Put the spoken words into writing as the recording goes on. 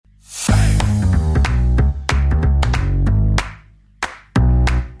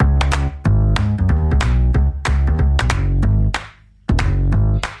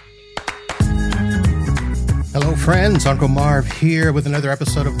friends, Uncle Marv here with another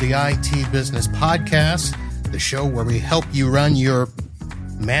episode of the IT Business Podcast, the show where we help you run your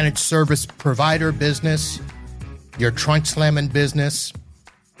managed service provider business, your trunk slamming business,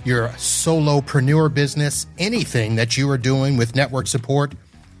 your solopreneur business, anything that you are doing with network support.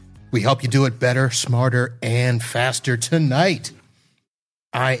 We help you do it better, smarter, and faster. Tonight,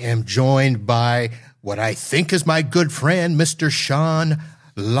 I am joined by what I think is my good friend, Mr. Sean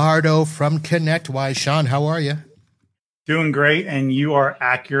Lardo from ConnectWise. Sean, how are you? Doing great, and you are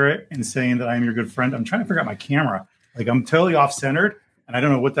accurate in saying that I am your good friend. I'm trying to figure out my camera. Like, I'm totally off-centered, and I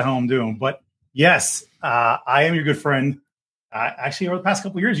don't know what the hell I'm doing. But yes, I am your good friend. Actually, over the past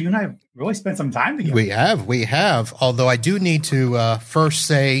couple of years, you and I have really spent some time together. We have. Although I do need to first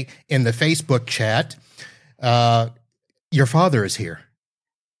say in the Facebook chat, your father is here.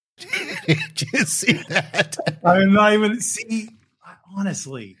 Did you see that? I'm not even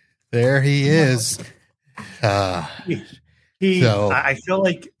honestly. There he is. I feel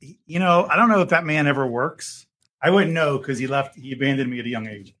like, I don't know if that man ever works. I wouldn't know because he abandoned me at a young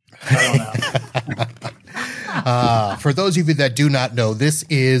age. I don't know. For those of you that do not know, this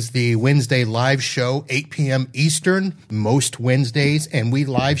is the Wednesday live show, 8 p.m. Eastern, most Wednesdays, and we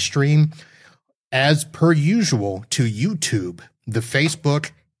live stream as per usual to YouTube, the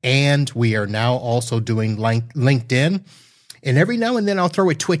Facebook, and we are now also doing LinkedIn. And every now and then I'll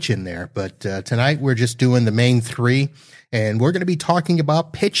throw a Twitch in there. But tonight we're just doing the main three. And we're going to be talking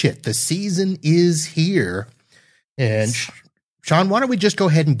about PitchIT. The season is here. And Sean, why don't we just go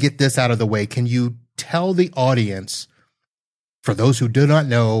ahead and get this out of the way? Can you tell the audience, for those who do not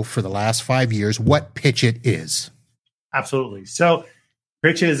know, for the last 5 years, what PitchIT is? Absolutely. So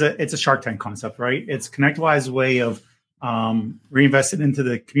PitchIT it's a Shark Tank concept, right? It's ConnectWise's way of reinvesting into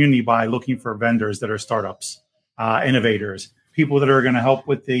the community by looking for vendors that are startups, innovators, people that are going to help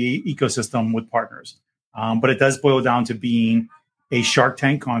with the ecosystem with partners. But it does boil down to being a Shark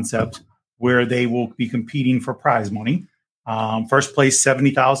Tank concept where they will be competing for prize money. First place,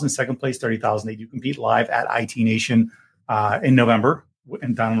 $70,000, second place, $30,000. They do compete live at IT Nation in November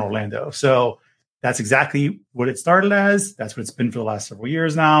and down in Orlando. So that's exactly what it started as. That's what it's been for the last several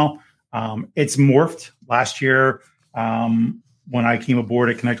years now. It's morphed. Last year, when I came aboard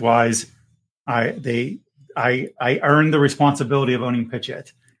at ConnectWise, I earned the responsibility of owning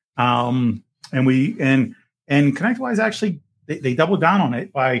PitchIT. And ConnectWise actually, they doubled down on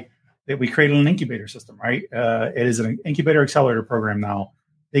it by that we created an incubator system, right? It is an incubator accelerator program now.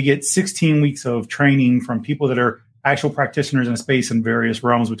 They get 16 weeks of training from people that are actual practitioners in a space in various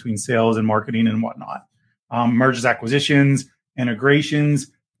realms between sales and marketing and whatnot. Mergers, acquisitions,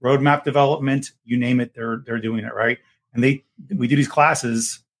 integrations, roadmap development, you name it, they're doing it, right? And we do these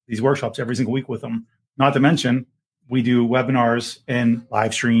classes, these workshops every single week with them. Not to mention, we do webinars and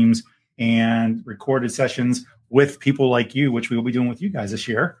live streams and recorded sessions with people like you, which we will be doing with you guys this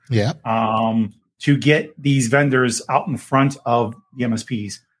year. Yeah. To get these vendors out in front of the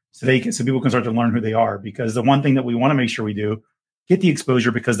MSPs so people can start to learn who they are. Because the one thing that we want to make sure we do, get the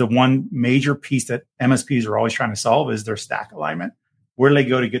exposure, because the one major piece that MSPs are always trying to solve is their stack alignment. Where do they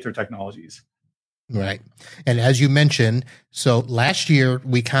go to get their technologies? Right. And as you mentioned, so last year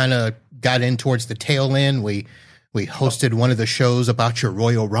we kind of got in towards the tail end. We hosted one of the shows about your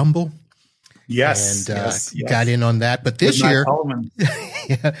Royal Rumble. Yes. And got in on that. But this year,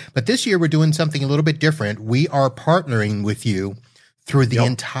 this year we're doing something a little bit different. We are partnering with you through the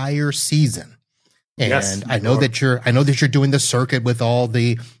entire season. And I know that you're doing the circuit with all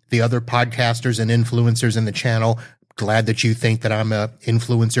the other podcasters and influencers in the channel. Glad that you think that I'm an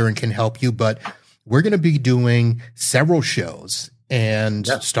influencer and can help you, but we're going to be doing several shows, and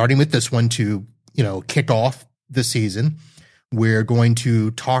starting with this one to, kick off the season, we're going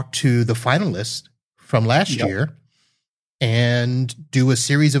to talk to the finalists from last year and do a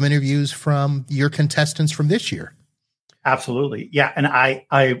series of interviews from your contestants from this year. Absolutely. Yeah. And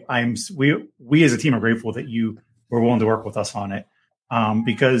we as a team are grateful that you were willing to work with us on it.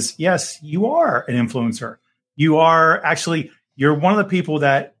 Because yes, you are an influencer. You're one of the people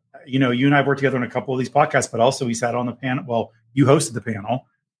that, you and I have worked together on a couple of these podcasts, but also we sat on the panel. Well, you hosted the panel.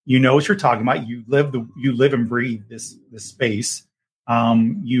 You know what you're talking about. You live and breathe this space.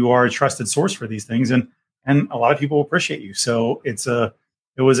 You are a trusted source for these things, and a lot of people appreciate you. So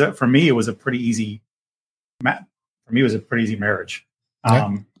for me, it was a pretty easy marriage. I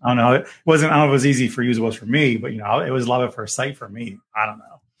don't know. I don't know if it was easy for you as it was for me, but it was love at first sight for me. I don't know.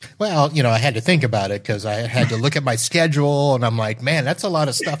 Well, I had to think about it because I had to look at my schedule, and I'm like, man, that's a lot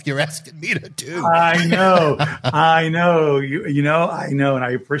of stuff you're asking me to do. I know, I know, and I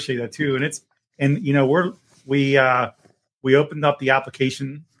appreciate that too. We opened up the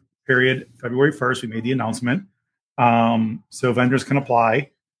application period February 1st. We made the announcement. So vendors can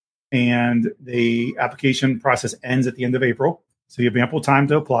apply, and the application process ends at the end of April. So you have ample time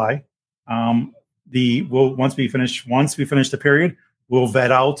to apply. Once we finish the period, we'll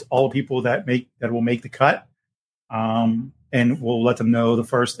vet out all the people that will make the cut, and we'll let them know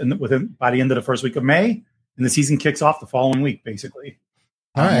by the end of the first week of May, and the season kicks off the following week, basically.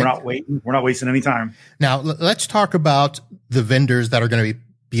 All right. We're not waiting. We're not wasting any time. Now let's talk about the vendors that are going to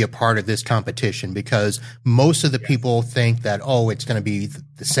be a part of this competition, because most of the people think that, it's going to be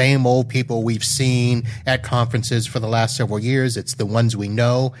the same old people we've seen at conferences for the last several years. It's the ones we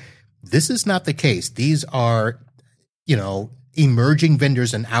know. This is not the case. These are, emerging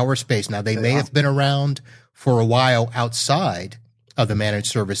vendors in our space. Now, they may have been around for a while outside of the managed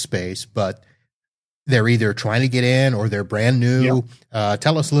service space, but they're either trying to get in or they're brand new. Yeah.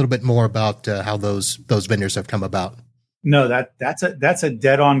 Tell us a little bit more about how those vendors have come about. No, that's a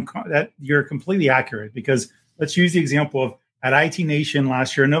dead on. That you're completely accurate, because let's use the example of at IT Nation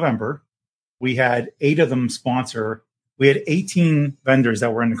last year in November, we had 8 of them sponsor. We had 18 vendors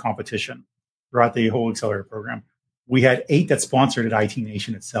that were in the competition throughout the whole accelerator program. We had 8 that sponsored at IT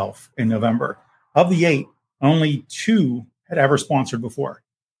Nation itself in November. Of the 8, only 2 had ever sponsored before.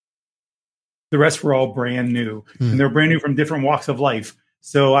 The rest were all brand new, and they're brand new from different walks of life.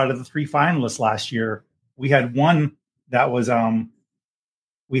 So out of the 3 finalists last year, we had one that was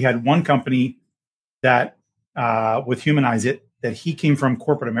we had one company that with Humanize It, that he came from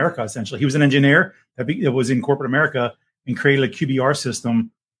corporate America. Essentially, he was an engineer that was in corporate America and created a QBR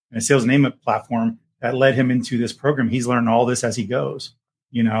system and a sales enablement platform that led him into this program. He's learning all this as he goes,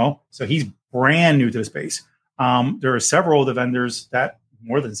 so he's brand new to the space. There are several of the vendors that,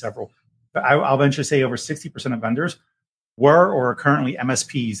 more than several, but I'll venture to say over 60% of vendors were or are currently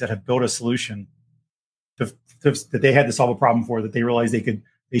MSPs that have built a solution that they had to solve a problem for, that they realized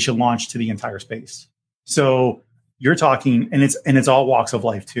they should launch to the entire space. So you're talking, and it's all walks of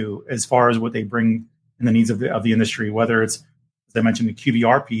life too, as far as what they bring and the needs of the industry, whether it's, as I mentioned, the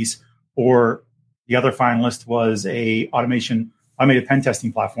QBR piece, or the other finalist was a automated pen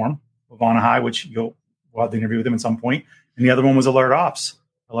testing platform with Vonahigh, which we'll have the interview with them at some point. And the other one was Alert Ops.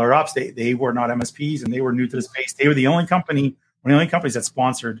 Alert Ops, they were not MSPs, and they were new to the space. They were one of the only companies that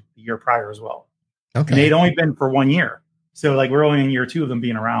sponsored the year prior as well. Okay. And they'd only been for 1 year. So we're only in year 2 of them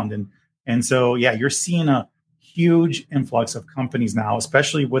being around. And so, you're seeing a huge influx of companies now,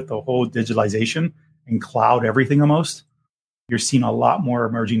 especially with the whole digitalization and cloud everything almost. You're seeing a lot more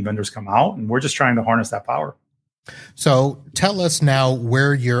emerging vendors come out, and we're just trying to harness that power. So tell us now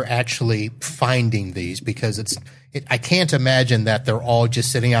where you're actually finding these, because I can't imagine that they're all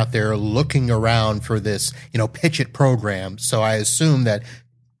just sitting out there looking around for this, PitchIT program. So I assume that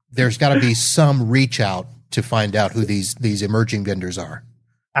there's got to be some reach out to find out who these emerging vendors are.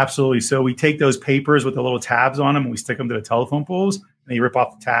 Absolutely. So we take those papers with the little tabs on them, and we stick them to the telephone poles, and you rip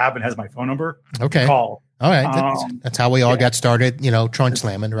off the tab and it has my phone number. Okay. Call. All right. That's how we all got started, trunk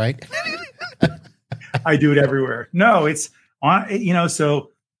slamming, right? I do it everywhere. No, it's on,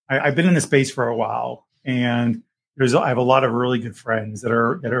 so I've been in the space for a while, and I have a lot of really good friends that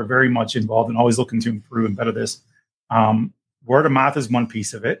are very much involved and always looking to improve and better this. Word of mouth is one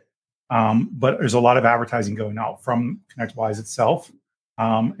piece of it. But there's a lot of advertising going out from ConnectWise itself.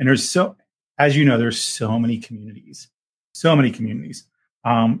 And there's there's so many communities. I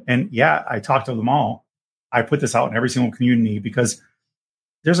talked to them all. I put this out in every single community because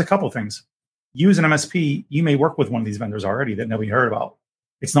there's a couple things. You as an MSP, you may work with one of these vendors already that nobody heard about.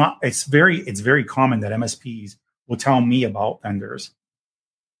 It's very common that MSPs will tell me about vendors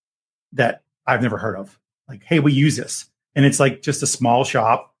that I've never heard of. Like, hey, we use this. And it's like just a small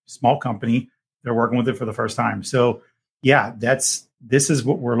shop, small company. They're working with it for the first time. So this is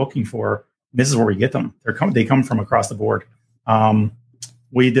what we're looking for. This is where we get them. They come from across the board. When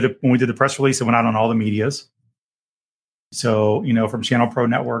we did the press release, it went out on all the medias. So, from Channel Pro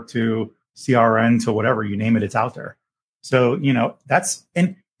Network to CRN to whatever, you name it, it's out there. So, that's,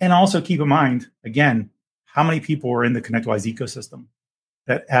 and also keep in mind, again, how many people are in the ConnectWise ecosystem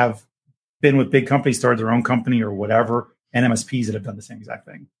that have been with big companies, started their own company or whatever, and MSPs that have done the same exact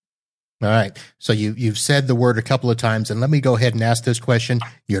thing. All right. So you've said the word a couple of times, and let me go ahead and ask this question.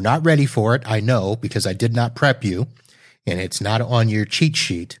 You're not ready for it, I know, because I did not prep you, and it's not on your cheat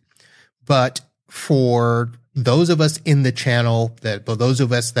sheet. But for those of us in the channel, for those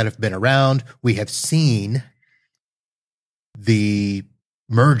of us that have been around, we have seen the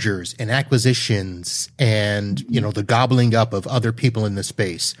mergers and acquisitions and, the gobbling up of other people in the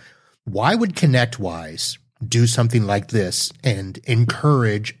space. Why would ConnectWise do something like this and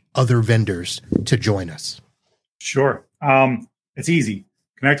encourage other vendors to join us? Sure. It's easy.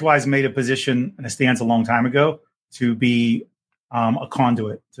 ConnectWise made a position and a stance a long time ago to be a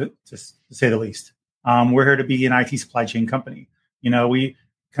conduit, to say the least. We're here to be an IT supply chain company.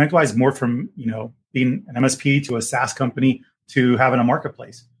 ConnectWise morphed from being an MSP to a SaaS company to having a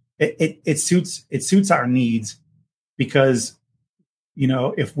marketplace. It suits our needs because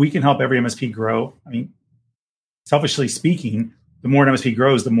if we can help every MSP grow, I mean, selfishly speaking, the more an MSP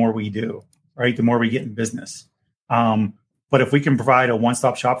grows, the more we do, right? The more we get in business. But if we can provide a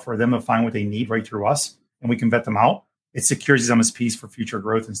one-stop shop for them to find what they need right through us, and we can vet them out, it secures these MSPs for future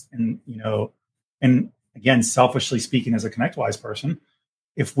growth. And again, selfishly speaking, as a ConnectWise person,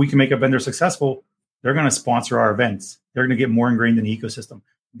 if we can make a vendor successful, they're going to sponsor our events. They're going to get more ingrained in the ecosystem.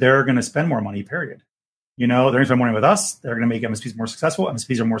 They're going to spend more monty, period. They're going to spend more money with us. They're going to make MSPs more successful.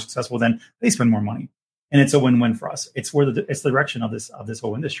 MSPs are more successful, then they spend more money. And it's a win-win for us. It's it's the direction of this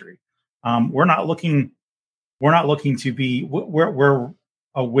whole industry. We're not looking to be, we're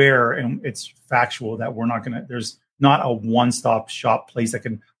aware, and it's factual that there's not a one-stop shop place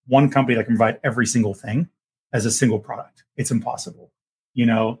one company that can provide every single thing as a single product. It's impossible.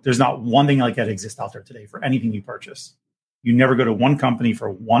 There's not one thing like that exists out there today for anything you purchase. You never go to one company for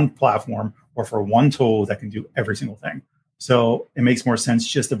one platform or for one tool that can do every single thing. So it makes more sense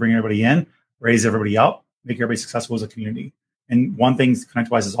just to bring everybody in, raise everybody up, make everybody successful as a community. And one thing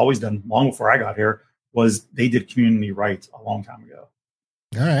ConnectWise has always done long before I got here was they did community right a long time ago.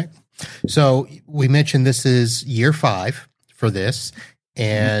 All right. So we mentioned this is year 5 for this,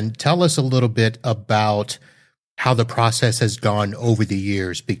 and tell us a little bit about how the process has gone over the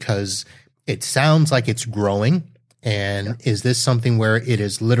years, because it sounds like it's growing. And is this something where it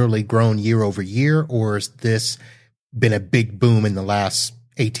has literally grown year over year, or has this been a big boom in the last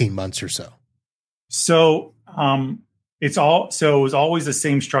 18 months or so? So it was always the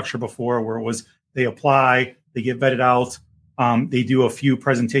same structure before, where it was they apply, they get vetted out, they do a few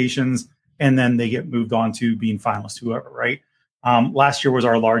presentations, and then they get moved on to being finalists, whoever, right? Last year was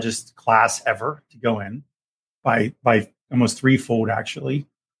our largest class ever to go in by almost threefold, actually.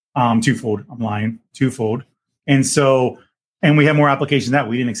 Twofold, I'm lying, twofold. And we had more applications than that.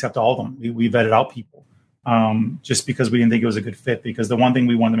 We didn't accept all of them. We vetted out people just because we didn't think it was a good fit. Because the one thing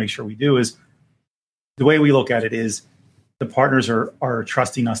we wanted to make sure we do is, the way we look at it is, the partners are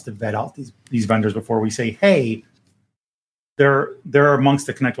trusting us to vet out these vendors before we say, hey, they're amongst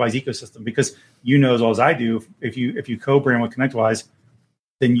the ConnectWise ecosystem. Because as well as I do, if you co-brand with ConnectWise,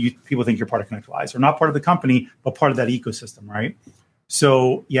 then people think you're part of ConnectWise, or not part of the company, but part of that ecosystem, right?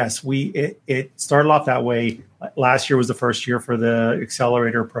 So yes, it started off that way. Last year was the first year for the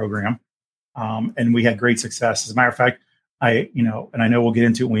accelerator program, and we had great success. As a matter of fact, and I know we'll get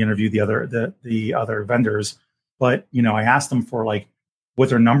into it when we interview the other vendors, but I asked them for what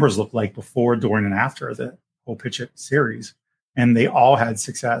their numbers look like before, during, and after the whole PitchIT series, and they all had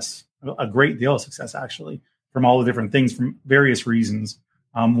success, a great deal of success actually, from all the different things, from various reasons.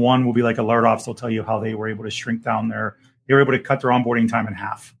 One will be like alert ops. They'll tell you how they were able to shrink down they were able to cut their onboarding time in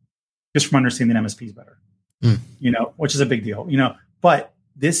half just from understanding MSPs better, which is a big deal, but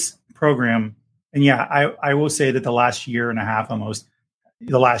this program, and I will say that the last year and a half,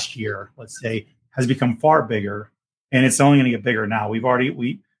 the last year, let's say, has become far bigger, and it's only going to get bigger now. We've already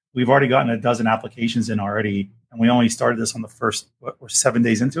gotten a dozen applications in already, and we only started this on the first, we're 7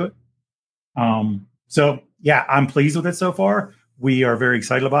 days into it. So yeah, I'm pleased with it so far. We are very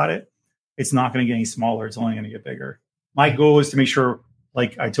excited about it. It's not going to get any smaller. It's only going to get bigger. My goal is to make sure,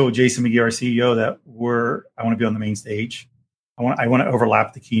 like I told Jason McGee, our CEO, that I want to be on the main stage. I want to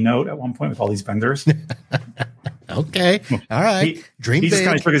overlap the keynote at one point with all these vendors. Okay. All right. Dream big. He just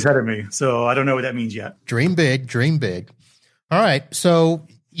kind of shook his head at me. So I don't know what that means yet. Dream big. Dream big. All right. So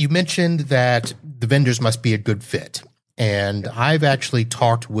you mentioned that the vendors must be a good fit. And I've actually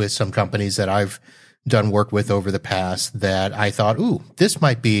talked with some companies that I've done work with over the past that I thought, this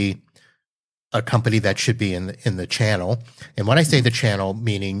might be a company that should be in the channel. And when I say the channel,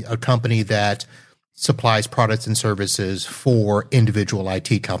 meaning a company that supplies products and services for individual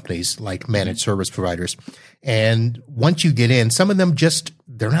IT companies like managed service providers. And once you get in, some of them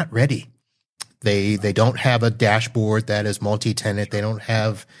they're not ready. They don't have a dashboard that is multi-tenant. They don't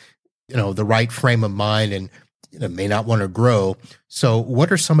have, the right frame of mind, and may not want to grow. So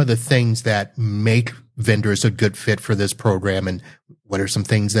what are some of the things that make vendors a good fit for this program, and what are some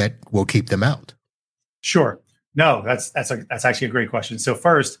things that will keep them out? Sure. No, that's actually a great question. So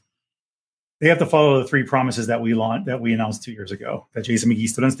first, they have to follow the 3 promises that we announced 2 years ago, that Jason McGee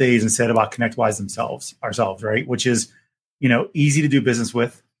stood on stage and said about ConnectWise ourselves, right? Which is, easy to do business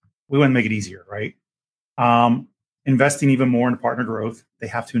with. We want to make it easier, right? Investing even more in partner growth. They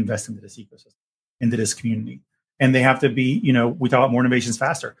have to invest into this ecosystem, into this community. And they have to be, we talk about more innovations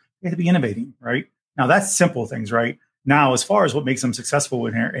faster. They have to be innovating, right? Now that's simple things, right? Now, as far as what makes them successful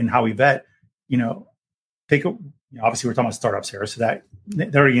in here and how we vet, obviously we're talking about startups here, so that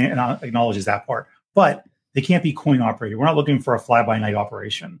they already acknowledges that part, but they can't be coin operated. We're not looking for a fly by night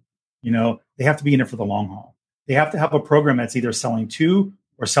operation. They have to be in it for the long haul. They have to have a program that's either selling to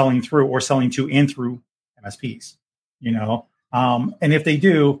or selling through or selling to and through MSPs, and if they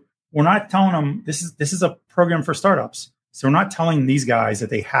do, we're not telling them this is a program for startups. So we're not telling these guys that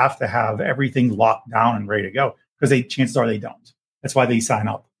they have to have everything locked down and ready to go, because chances are they don't. That's why they sign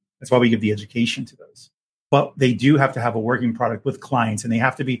up. That's why we give the education to those. But they do have to have a working product with clients, and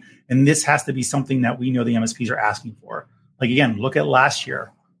this has to be something that we know the MSPs are asking for. Like, again, look at last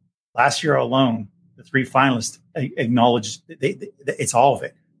year. Last year alone, the 3 finalists acknowledged it's all of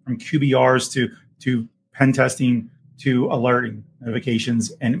it, from QBRs to pen testing to alerting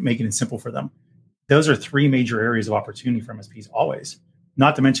notifications and making it simple for them. Those are 3 major areas of opportunity for MSPs always,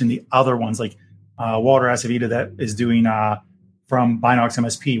 not to mention the other ones like Walter Acevita that is doing from Binox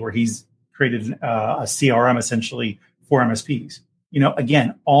MSP, where he's created a CRM essentially for MSPs.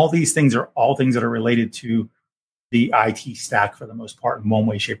 Again, all these things are all things that are related to the IT stack for the most part in one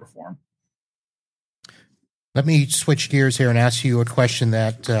way, shape, or form. Let me switch gears here and ask you a question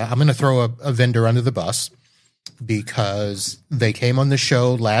that I'm going to throw a vendor under the bus, because they came on the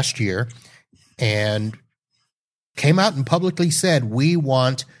show last year and came out and publicly said, we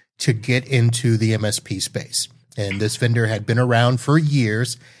want to get into the MSP space. And this vendor had been around for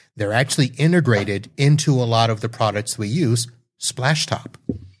years. They're actually integrated into a lot of the products we use, Splashtop.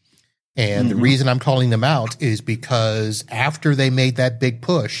 And the reason I'm calling them out is because after they made that big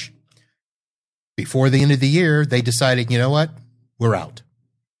push, before the end of the year, they decided, you know what? We're out.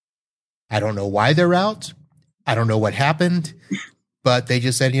 I don't know why they're out. I don't know what happened, but they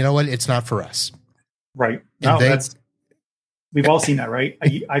just said, you know what? It's not for us. Right. No, we've all seen that, right?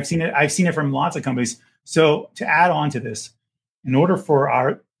 I've seen it from lots of companies. So to add on to this, in order for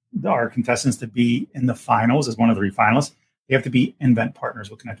our contestants to be in the finals as one of the 3 finalists, they have to be invent partners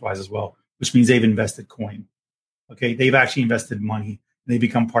with ConnectWise as well, which means they've invested coin. Okay. They've actually invested money and they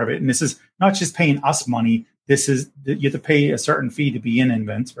become part of it. And this is not just paying us money. You have to pay a certain fee to be in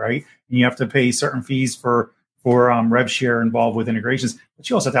Invent, right? And you have to pay certain fees for rev share involved with integrations, but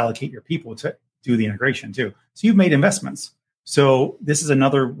you also have to allocate your people to do the integration too. So you've made investments. So this is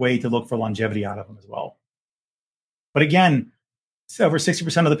another way to look for longevity out of them as well. But again, over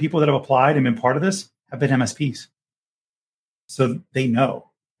 60% of the people that have applied and been part of this have been MSPs. So they know.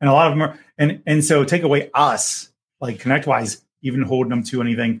 And a lot of them are, and so take away us, like ConnectWise, even holding them to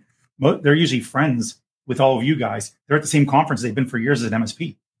anything. They're usually friends with all of you guys. They're at the same conference they've been for years as an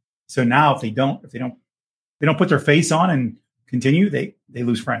MSP. So now if they don't put their face on and continue, they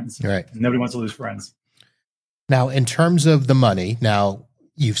lose friends. Right. And nobody wants to lose friends. Now, in terms of the money, now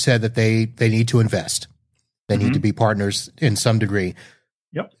you've said that they need to invest. They need to be partners in some degree.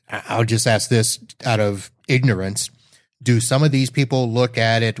 Yep. I'll just ask this out of ignorance. Do some of these people look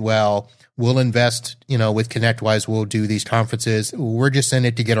at it, well, we'll invest, with ConnectWise, we'll do these conferences. We're just in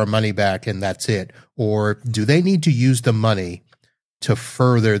it to get our money back and that's it. Or do they need to use the money to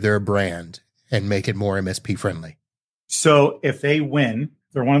further their brand and make it more MSP friendly? So if they win,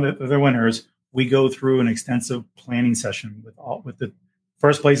 they're one of the winners, we go through an extensive planning session with the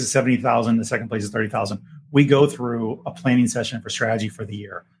first place is 70,000, the second place is 30,000. We go through a planning session for strategy for the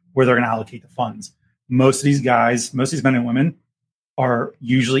year where they're going to allocate the funds. Most of these men and women are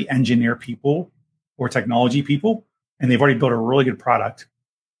usually engineer people or technology people, and they've already built a really good product.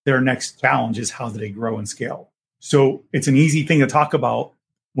 Their next challenge is how do they grow and scale? So it's an easy thing to talk about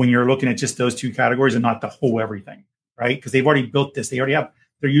when you're looking at just those 2 categories and not the whole everything, right? Because they've already built this.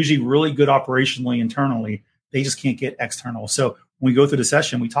 They're usually really good operationally, internally. They just can't get external. So when we go through the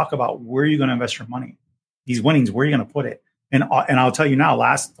session, we talk about where are you going to invest your money? These winnings, where are you going to put it? And I'll tell you now,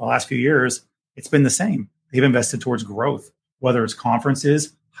 the last few years, it's been the same. They've invested towards growth, whether it's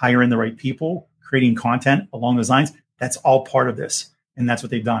conferences, hiring the right people, creating content along those lines. That's all part of this. And that's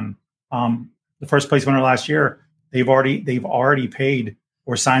what they've done. The first place winner last year, they've already paid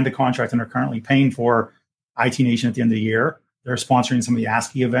or signed the contract and are currently paying for IT Nation at the end of the year. They're sponsoring some of the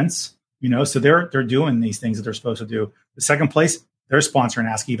ASCII events, so they're doing these things that they're supposed to do. The second place, they're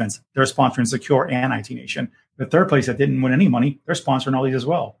sponsoring ASCII events. They're sponsoring Secure and IT Nation. The third place that didn't win any money, they're sponsoring all these as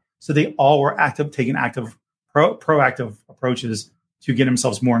well. So they all were taking proactive approaches to get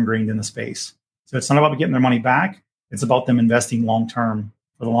themselves more ingrained in the space. So it's not about getting their money back. It's about them investing long-term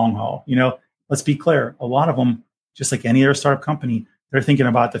for the long haul. Let's be clear. A lot of them, just like any other startup company, they're thinking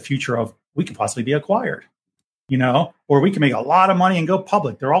about the future of we could possibly be acquired, or we can make a lot of money and go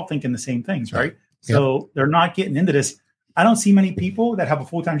public. They're all thinking the same things, right? Yep. So they're not getting into this. I don't see many people that have a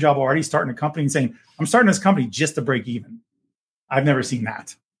full-time job already starting a company and saying, I'm starting this company just to break even. I've never seen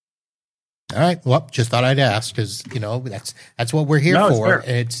that. All right. Well, just thought I'd ask because, that's what we're here for.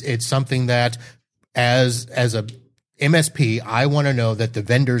 It's something that as a MSP, I want to know that the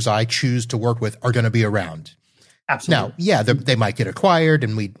vendors I choose to work with are going to be around. Absolutely. Now, yeah, they might get acquired,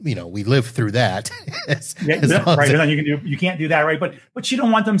 and we live through that. Right. Then you can't do that, right? But you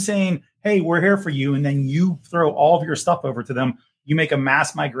don't want them saying, "Hey, we're here for you," and then you throw all of your stuff over to them. You make a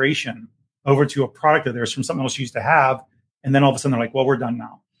mass migration over to a product of theirs from something else you used to have, and then all of a sudden they're like, "Well, we're done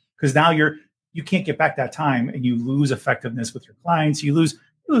now," because now you can't get back that time, and you lose effectiveness with your clients. You lose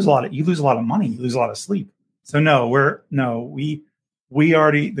a lot of money. You lose a lot of sleep. So we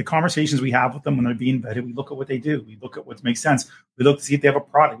already, the conversations we have with them when they're being vetted, we look at what they do. We look at what makes sense. We look to see if they have a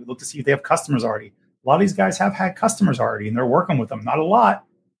product. We look to see if they have customers already. A lot of these guys have had customers already and they're working with them. Not a lot,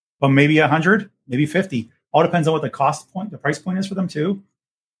 but maybe 100, maybe 50. All depends on what the price point is for them too.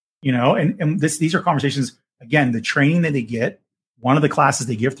 These are conversations. Again, the training that they get, one of the classes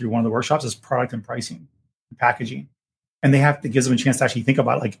they give through one of the workshops is product and pricing and packaging. And it gives them a chance to actually think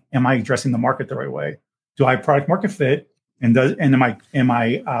about, like, am I addressing the market the right way? Do I have product market fit? And am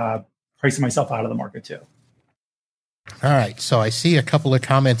I pricing myself out of the market too? All right. So I see a couple of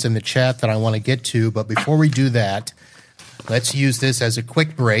comments in the chat that I want to get to, but before we do that, let's use this as a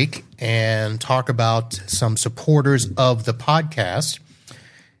quick break and talk about some supporters of the podcast.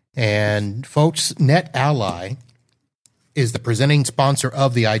 And folks, NetAlly is the presenting sponsor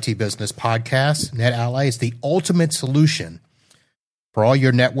of the IT Business Podcast. NetAlly is the ultimate solution for all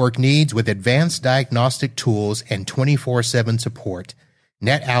your network needs with advanced diagnostic tools and 24/7 support.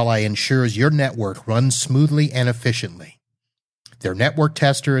 NetAlly ensures your network runs smoothly and efficiently. Their network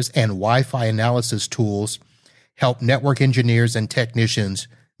testers and Wi-Fi analysis tools help network engineers and technicians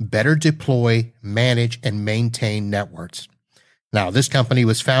better deploy, manage, and maintain networks. Now, this company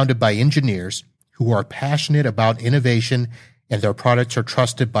was founded by engineers who are passionate about innovation, and their products are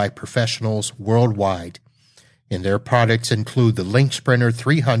trusted by professionals worldwide. And their products include the Link Sprinter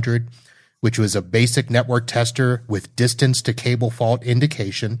 300, which was a basic network tester with distance to cable fault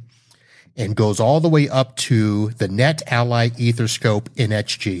indication, and goes all the way up to the NetAlly Etherscope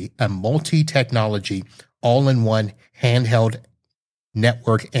NXG, a multi-technology, all-in-one handheld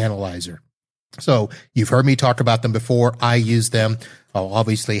network analyzer. So you've heard me talk about them before. I use them. I'll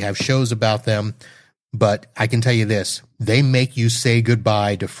obviously have shows about them. But I can tell you this, they make you say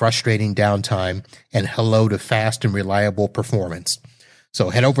goodbye to frustrating downtime and hello to fast and reliable performance. So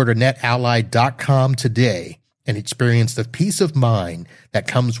head over to netally.com today and experience the peace of mind that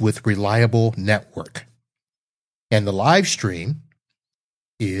comes with reliable network. And the live stream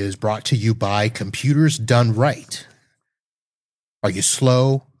is brought to you by Computers Done Right. Are you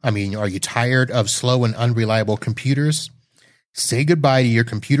tired of slow and unreliable computers? Say goodbye to your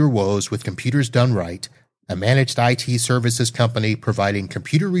computer woes with Computers Done Right, a managed IT services company providing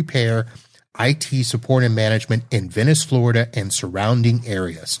computer repair, IT support and management in Venice, Florida, and surrounding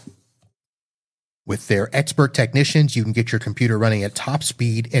areas. With their expert technicians, you can get your computer running at top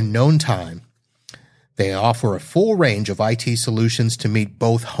speed in no time. They offer a full range of IT solutions to meet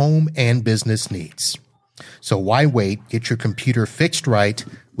both home and business needs. So why wait? Get your computer fixed right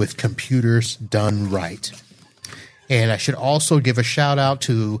with Computers Done Right. And I should also give a shout out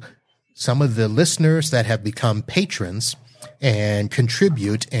to some of the listeners that have become patrons and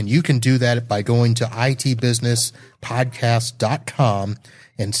contribute. And you can do that by going to itbusinesspodcast.com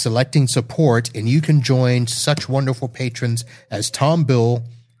and selecting support. And you can join such wonderful patrons as Tom Bill,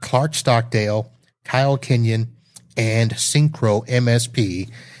 Clark Stockdale, Kyle Kenyon, and Synchro MSP.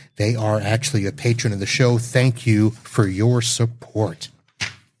 They are actually a patron of the show. Thank you for your support.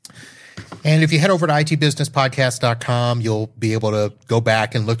 And if you head over to itbusinesspodcast.com, you'll be able to go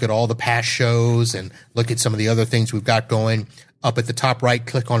back and look at all the past shows and look at some of the other things we've got going. Up at the top right,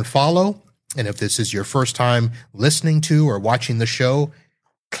 click on follow. And if this is your first time listening to or watching the show,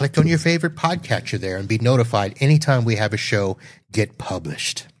 click on your favorite podcatcher there and be notified anytime we have a show get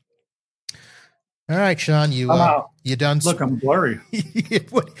published. All right, Sean, you done? Look, I'm blurry.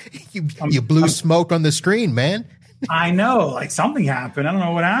 you blew smoke on the screen, man. I know, like something happened. I don't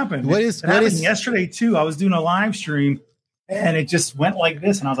know what happened. It happened yesterday too. I was doing a live stream and it just went like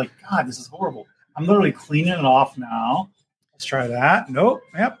this. And I was like, God, this is horrible. I'm literally cleaning it off now. Let's try that. Nope.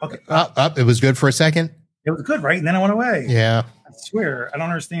 Yep. Okay. It was good for a second. It was good, right? And then it went away. Yeah. I swear. I don't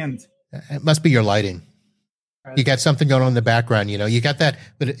understand. It must be your lighting. You got something going on in the background, you got that.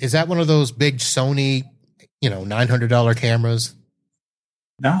 But is that one of those big Sony, $900 cameras?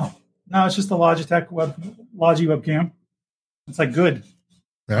 No, it's just the Logi webcam. It's like good.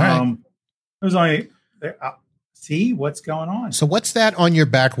 All right. It was only see what's going on. So what's that on your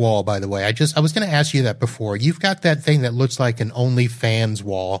back wall, by the way? I was going to ask you that before. You've got that thing that looks like an OnlyFans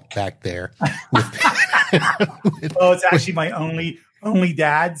wall back there. Oh, it's actually my only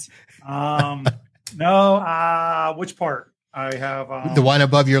dad's. No, which part? I have the one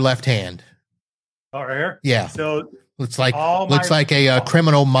above your left hand. Oh, right here. Yeah. So looks like a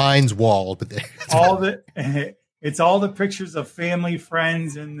Criminal Minds wall, but it's all the pictures of family,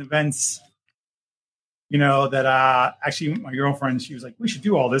 friends, and events. That actually my girlfriend, she was like, we should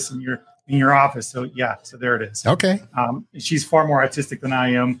do all this in your office. So yeah, so there it is. Okay. She's far more artistic than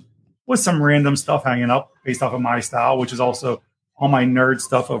I am, with some random stuff hanging up based off of my style, which is also all my nerd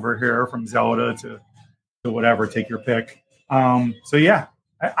stuff over here, from Zelda to whatever, take your pick. So yeah,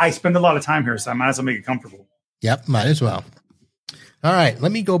 I spend a lot of time here, so I might as well make it comfortable. Yep, might as well. All right,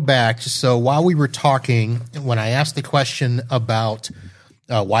 let me go back. So while we were talking, when I asked the question about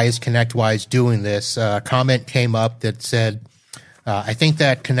why is ConnectWise doing this, a comment came up that said, I think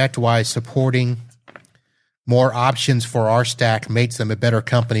that ConnectWise supporting more options for our stack makes them a better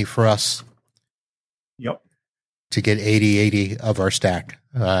company for us. Yep. To get 80/80 of our stack.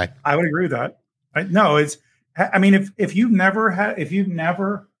 I would agree with that. If you've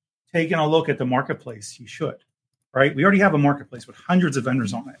never taken a look at the marketplace, you should, right? We already have a marketplace with hundreds of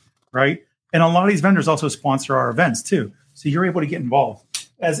vendors on it, right? And a lot of these vendors also sponsor our events too. So you're able to get involved.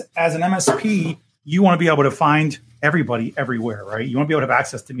 As an MSP, you want to be able to find everybody everywhere, right? You want to be able to have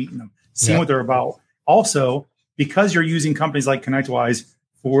access to meeting them, seeing what they're about. Also, because you're using companies like ConnectWise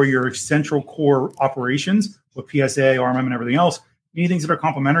for your central core operations with PSA, RMM, and everything else, you need things that are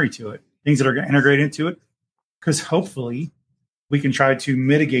complementary to it, things that are integrated into it, because hopefully we can try to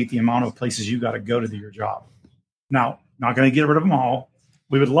mitigate the amount of places you got to go to do your job. Now, not going to get rid of them all.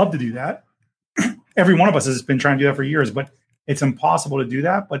 We would love to do that. Every one of us has been trying to do that for years, but it's impossible to do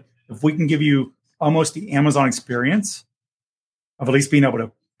that. But if we can give you almost the Amazon experience of at least being able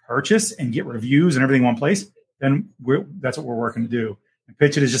to purchase and get reviews and everything in one place, then that's what we're working to do. And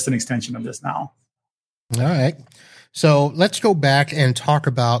PitchIT is just an extension of this now. All right. So let's go back and talk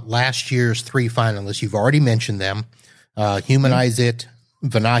about last year's 3 finalists. You've already mentioned them, Humanize It,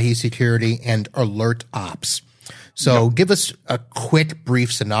 Vanahi Security, and Alert Ops. So give us a quick,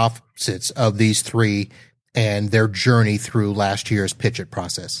 brief synopsis of these 3 and their journey through last year's PitchIT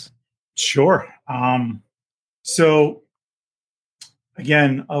process. Sure. So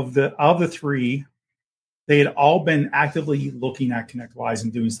again, of the 3, they had all been actively looking at ConnectWise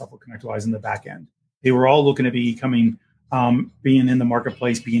and doing stuff with ConnectWise in the back end. They were all looking to becoming, being in the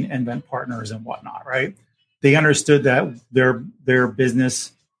marketplace, being nVent partners and whatnot, right? They understood that their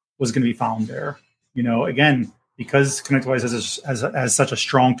business was going to be found there. Again, because ConnectWise has such a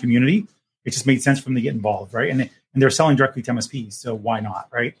strong community, it just made sense for them to get involved, right? And they're selling directly to MSPs, so why not,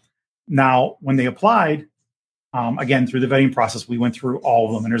 right? Now, when they applied, again, through the vetting process, we went through all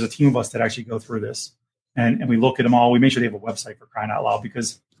of them, and there's a team of us that actually go through this, and we look at them all. We make sure they have a website, for crying out loud,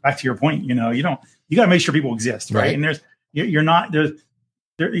 because back to your point, you got to make sure people exist, right? And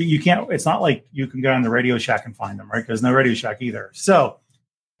you can't. It's not like you can go on the Radio Shack and find them, right? Because no Radio Shack either. So,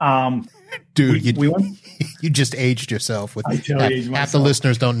 dude, you just aged yourself. With half the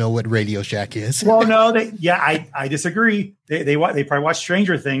listeners don't know what Radio Shack is. Well, no, I disagree. They probably watch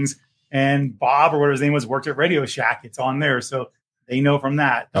Stranger Things, and Bob or whatever his name was worked at Radio Shack. It's on there, so they know from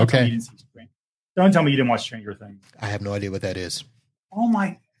that. Okay. Don't tell me you didn't watch Stranger Things. I have no idea what that is. Oh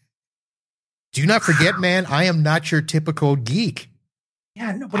my! Do not forget, man, I am not your typical geek.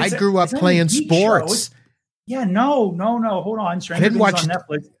 Yeah, no, but I grew up playing sports. Yeah, no. Hold on. Stranger Things on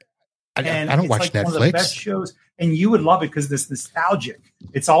Netflix. I don't watch Netflix. One of the best shows, and you would love it because it's nostalgic.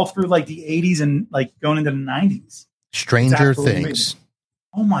 It's all through like the 80s and like going into the 90s. Stranger Things. Amazing.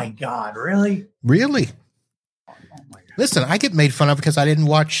 Oh my God! Really? Really? Oh my God. Listen, I get made fun of because I didn't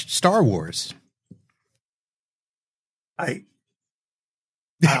watch Star Wars. I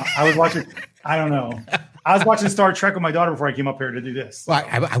was watching. I don't know. I was watching Star Trek with my daughter before I came up here to do this. Well,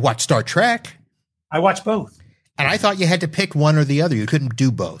 I watched Star Trek. I watched both. And I thought you had to pick one or the other. You couldn't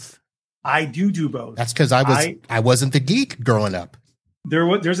do both. I do both. That's because I wasn't the geek growing up.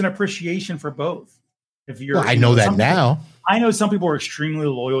 There's an appreciation for both. I know that now. I know some people are extremely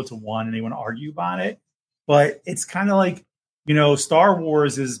loyal to one and they want to argue about it, but it's kind of like, Star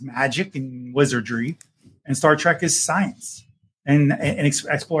Wars is magic and wizardry, and Star Trek is science and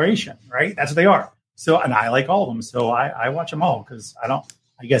exploration, right? That's what they are. So, and I like all of them. So I watch them all because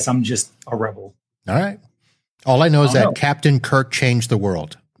I guess I'm just a rebel. All right. All I know is that Captain Kirk changed the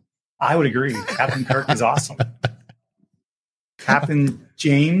world. I would agree. Captain Kirk is awesome. Captain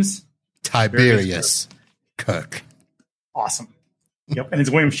James Tiberius Kirk. Awesome. Yep. And it's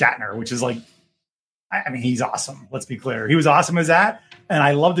William Shatner, which is like, I mean, he's awesome. Let's be clear. He was awesome as that. And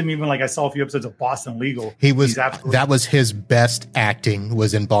I loved him even like I saw a few episodes of Boston Legal. That was his best acting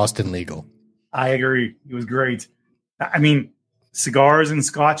was in Boston Legal. I agree. He was great. I mean, cigars and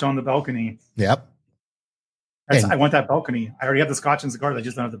scotch on the balcony. Yep. I want that balcony. I already have the scotch and cigars. I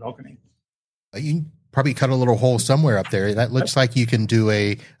just don't have the balcony. You probably cut a little hole somewhere up there. That looks like you can do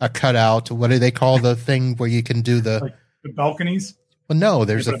a cutout. What do they call the thing where you can do the balconies? Well, no,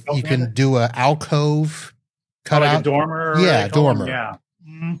 you can do a alcove cutout. Like a dormer? Yeah, dormer. Yeah.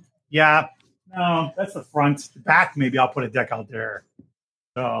 Mm-hmm. Yeah. No, that's the front. The back, maybe I'll put a deck out there.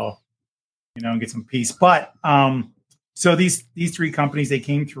 So, and get some peace. But so these three companies, they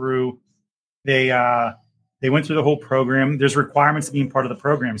came through, they went through the whole program. There's requirements to being part of the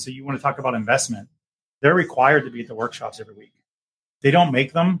program. So you want to talk about investment. They're required to be at the workshops every week. They don't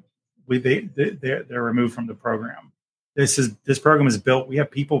make them. They're removed from the program. This program is built. We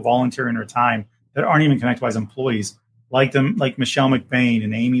have people volunteering their time that aren't even ConnectWise employees, like Michelle McBain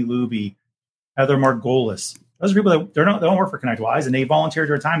and Amy Luby, Heather Margolis. Those are people that they don't work for ConnectWise, and they volunteered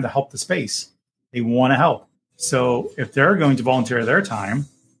their time to help the space. They want to help. So if they're going to volunteer their time,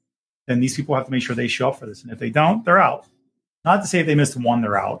 then these people have to make sure they show up for this. And if they don't, they're out. Not to say if they missed one,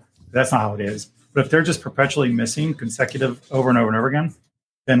 they're out. That's not how it is. But if they're just perpetually missing consecutive over and over and over again,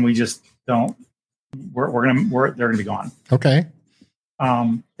 then we just don't. They're gonna be gone. Okay.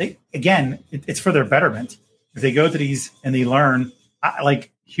 It's for their betterment. If they go to these and they learn,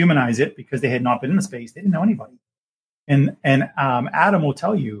 humanize it because they had not been in the space, they didn't know anybody. And Adam will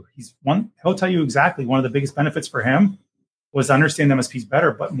tell you he'll tell you exactly one of the biggest benefits for him was to understand MSPs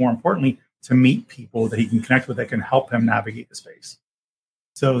better, but more importantly, to meet people that he can connect with that can help him navigate the space.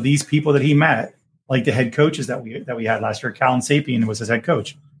 So these people that he met, like the head coaches that we had last year, Callan Sapien was his head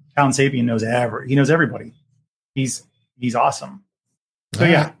coach. Callan Sapien knows everybody. He's awesome. So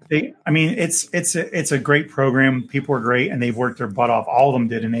yeah, it's a great program. People are great, and they've worked their butt off. All of them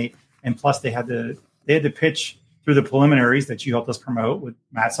did, and plus they had to pitch through the preliminaries that you helped us promote with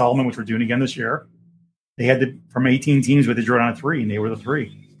Matt Solomon, which we're doing again this year. They had from 18 teams where they drew down 3, and they were the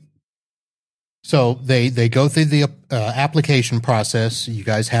 3. So they go through the application process. You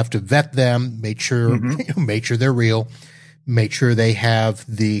guys have to vet them, make sure they're real, make sure they have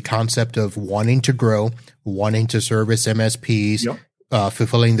the concept of wanting to grow, wanting to service MSPs,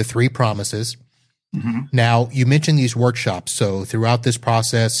 fulfilling the 3 promises. Mm-hmm. Now, you mentioned these workshops. So throughout this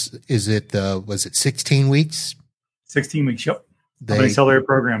process, was it 16 weeks? 16 weeks, yep. An accelerated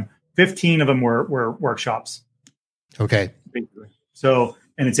program. 15 of them were workshops. Okay. Basically. So,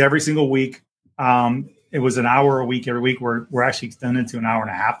 and it's every single week. It was an hour a week every week. We're actually extended to an hour and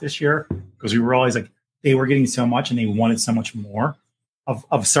a half this year because we realized they were getting so much and they wanted so much more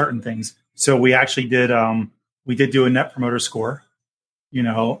of certain things. So we actually did do a net promoter score,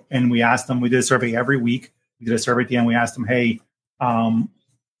 and we asked them, we did a survey every week. We did a survey at the end. We asked them, hey,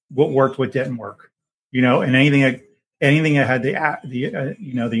 what worked, what didn't work, and anything that had the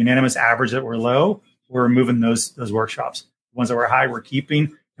unanimous average that were low, we're removing those workshops. The ones that were high, we're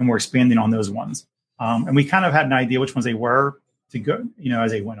keeping, and we're expanding on those ones. And we kind of had an idea which ones they were to go,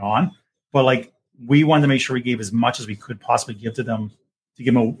 as they went on. But we wanted to make sure we gave as much as we could possibly give to them to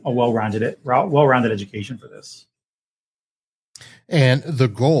give them a well-rounded education for this. And the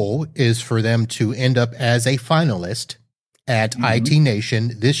goal is for them to end up as a finalist at IT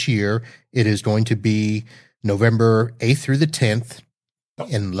Nation this year. It is going to be November 8th through the 10th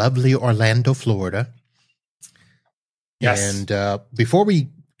in lovely Orlando, Florida. Yes. And before we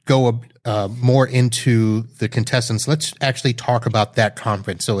go more into the contestants, let's actually talk about that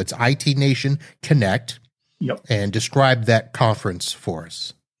conference. So it's IT Nation Connect. Yep. And describe that conference for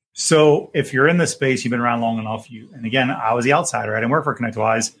us. So if you're in the space, you've been around long enough. And again, I was the outsider. I didn't work for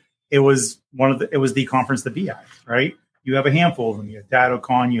ConnectWise. It was the conference to be at, right? You have a handful of them. You have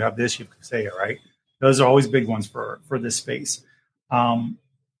DattoCon, you have this, you have Kaseya, right? Those are always big ones for this space.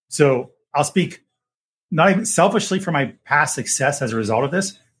 So I'll speak not even selfishly for my past success as a result of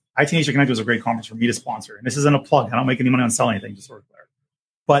this. IT Nation Connect was a great conference for me to sponsor. And this isn't a plug. I don't make any money on selling anything, just so we're clear.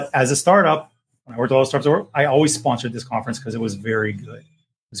 But as a startup, when I worked at all the startups, I always sponsored this conference because it was very good.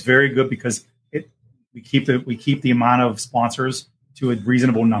 It was very good because we keep the amount of sponsors to a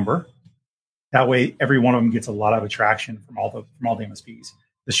reasonable number. That way, every one of them gets a lot of attraction from all the MSPs.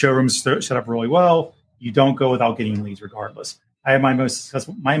 The showroom's set up really well. You don't go without getting leads, regardless. I had my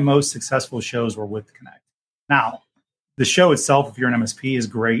most successful shows were with Connect. Now, the show itself, if you're an MSP, is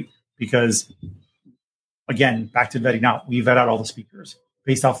great because, again, back to vetting out. We vet out all the speakers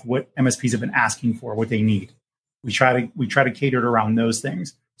based off what MSPs have been asking for, what they need. We try to cater it around those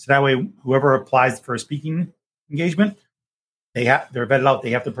things. So that way, whoever applies for a speaking engagement, they're vetted out.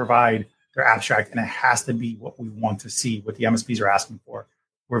 They have to provide they're abstract, and it has to be what we want to see, what the MSPs are asking for.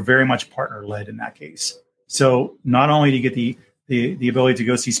 We're very much partner led in that case. So not only do you get the ability to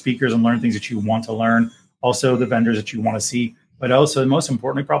go see speakers and learn things that you want to learn, also the vendors that you want to see, but also most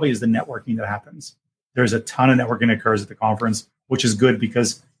importantly probably is the networking that happens. There's a ton of networking that occurs at the conference, which is good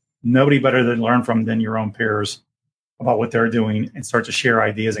because nobody better to learn from than your own peers about what they're doing and start to share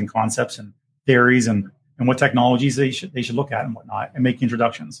ideas and concepts and theories and what technologies they should look at and whatnot and make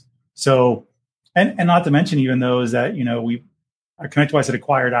introductions. So, and not to mention even those that, ConnectWise had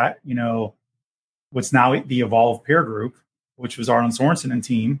acquired, what's now the Evolve peer group, which was Arnold Sorensen and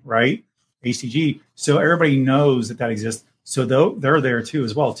team, right? ACG. So everybody knows that exists. So they're there too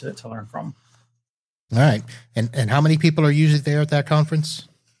as well to learn from. All right. And how many people are usually there at that conference?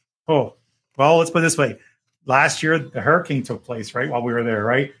 Oh, well, let's put it this way. Last year, the hurricane took place, right? While we were there,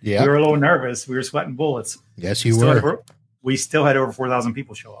 right? Yeah. We were a little nervous. We were sweating bullets. Yes, you were. We still had over 4,000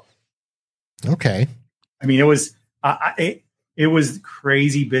 people show up. Okay. I mean, it was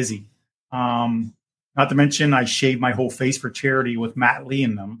crazy busy. Not to mention, I shaved my whole face for charity with Matt Lee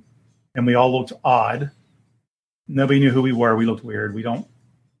in them, and we all looked odd. Nobody knew who we were. We looked weird. We don't,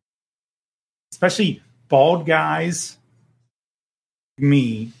 especially bald guys.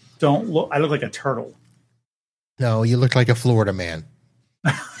 Me don't look. I look like a turtle. No, you look like a Florida man.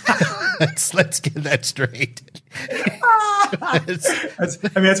 Let's get that straight.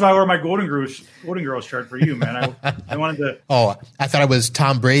 That's why I wear my Golden Girl shirt for you, man. I wanted to. Oh, I thought it was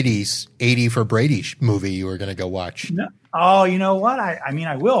Tom Brady's 80 for Brady movie you were going to go watch. No. Oh, you know what?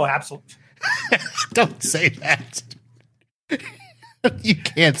 I will absolutely. Don't say that. You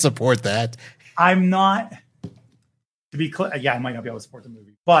can't support that. I'm not. To be clear, yeah, I might not be able to support the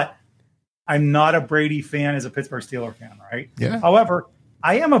movie, but I'm not a Brady fan as a Pittsburgh Steelers fan, right? Yeah. However,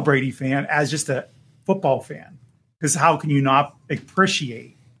 I am a Brady fan as just a football fan, because how can you not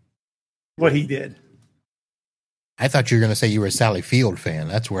appreciate what he did? I thought you were going to say you were a Sally Field fan.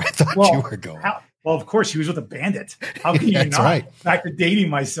 That's where I thought you were going. Well, of course, she was with a bandit. How can you That's not? Right. Back to dating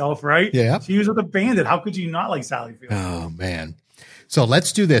myself, right? Yeah. She was with a bandit. How could you not like Sally Field? Oh, man. So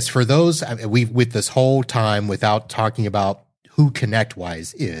let's do this. For those, with this whole time without talking about who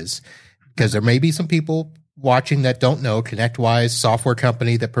ConnectWise is, because there may be some people watching that don't know. ConnectWise, software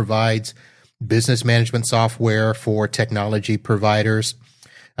company that provides business management software for technology providers.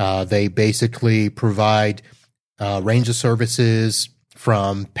 They basically provide a range of services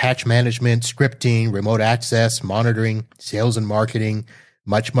from patch management, scripting, remote access, monitoring, sales and marketing,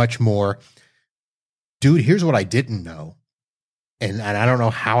 much, much more. Dude, here's what I didn't know. And I don't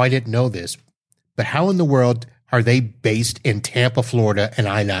know how I didn't know this, but how in the world are they based in Tampa, Florida, and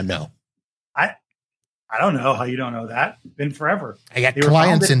I not know? I don't know how you don't know that. Been forever. I got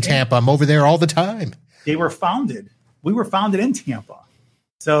clients in Tampa. I'm over there all the time. We were founded in Tampa.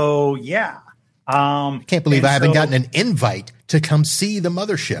 So, yeah. I can't believe I haven't gotten an invite to come see the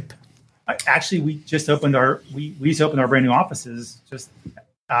mothership. Actually, we just opened our brand new offices just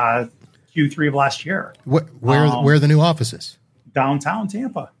Q3 of last year. Where are the new offices? Downtown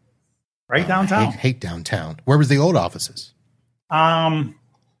Tampa. Right downtown. I hate downtown. Where was the old offices?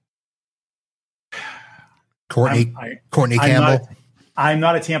 Courtney Campbell. I'm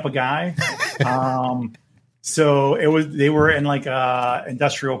not a Tampa guy. So they were in like a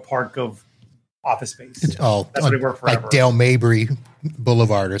industrial park of office space. That's where they were forever. Like Dale Mabry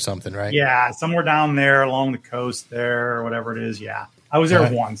Boulevard or something, right? Yeah, somewhere down there along the coast there or whatever it is. Yeah, I was there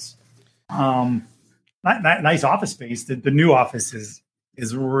once. Nice office space. The new office is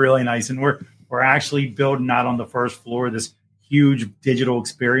really nice, and we're actually building out on the first floor this huge digital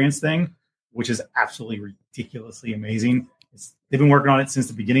experience thing, which is absolutely ridiculously amazing. They've been working on it since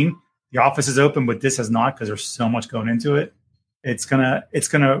the beginning. The office is open, but this has not because there's so much going into it. It's gonna.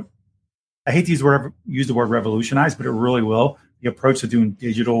 I hate to use the word revolutionize, but it really will. The approach to doing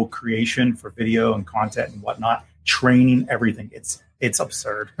digital creation for video and content and whatnot, training, everything. It's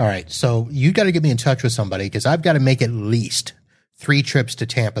absurd. All right, so you got to get me in touch with somebody because I've got to make at least 3 trips to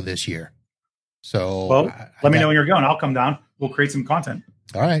Tampa this year. So, let me know when you're going. I'll come down. We'll create some content.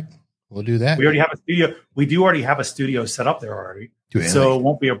 All right. We'll do that. We already have a studio. We do already have a studio set up there already. Really? So it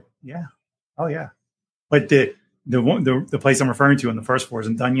won't be yeah. Oh yeah. But the place I'm referring to on the first floor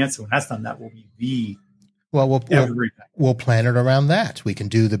isn't done yet. So when that's done, that will be we'll plan it around that. We can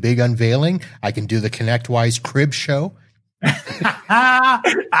do the big unveiling. I can do the ConnectWise crib show.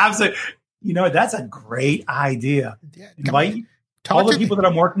 Absolutely. That's a great idea. Yeah, invite all the people that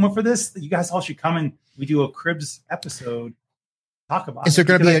I'm working with for this. You guys all should come and we do a cribs episode. Talk about. Is there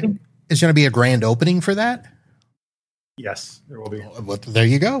going to be a grand opening for that? Yes, there will be. Well, there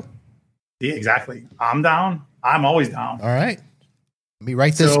you go. Yeah, exactly. I'm down. I'm always down. All right. Let me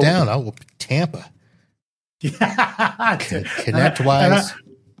write this down. Oh, Tampa. Yeah. ConnectWise.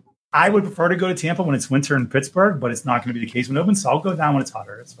 I would prefer to go to Tampa when it's winter in Pittsburgh, but it's not going to be the case when it opens. So I'll go down when it's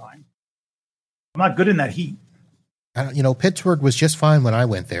hotter. It's fine. I'm not good in that heat. Pittsburgh was just fine when I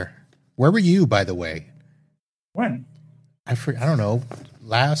went there. Where were you, by the way? When? I don't know.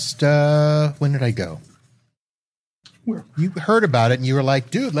 Last, when did I go? Where? You heard about it and you were like,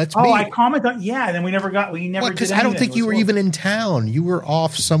 dude, let's meet. Oh, I commented on, yeah, and then we never because I don't think you were even in town. You were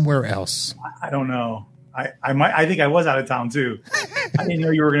off somewhere else. I don't know. I think I was out of town too. I didn't know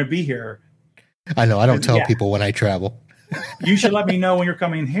you were going to be here. I know. I don't tell people when I travel. You should let me know when you're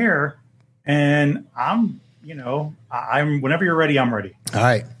coming here, and I'm whenever you're ready, I'm ready. All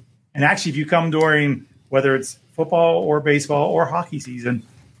right. And actually, if you come during whether it's football or baseball or hockey season,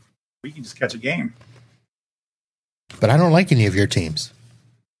 we can just catch a game. But I don't like any of your teams.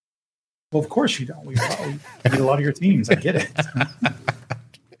 Well, of course you don't. We beat a lot of your teams. I get it.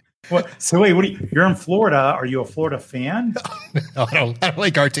 So wait, you're in Florida. Are you a Florida fan? No, I don't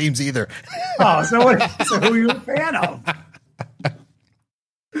like our teams either. Oh, so who are you a fan of?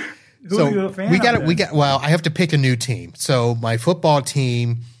 Who are you a fan of? Well, I have to pick a new team. So my football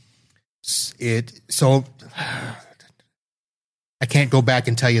team, I can't go back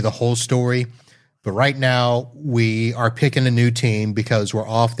and tell you the whole story, but right now we are picking a new team because we're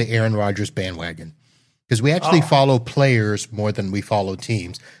off the Aaron Rodgers bandwagon. Because we actually follow players more than we follow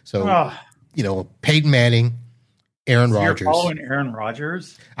teams. So, Peyton Manning, Aaron Rodgers. You're following Aaron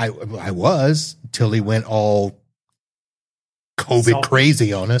Rodgers? I was till he went all COVID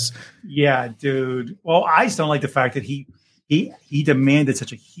crazy on us. Yeah, dude. Well, I just don't like the fact that he demanded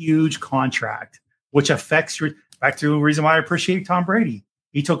such a huge contract, which affects back to the reason why I appreciate Tom Brady.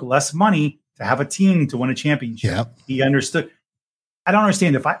 He took less money to have a team to win a championship. Yep. He understood. I don't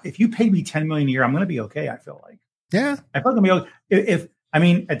understand. If you paid me $10 million a year, I'm going to be okay. I feel like. Yeah. I feel like I'm going to be okay.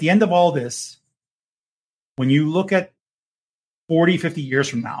 At the end of all this, when you look at 40, 50 years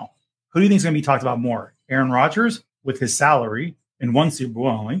from now, who do you think is going to be talked about more? Aaron Rodgers with his salary in one Super Bowl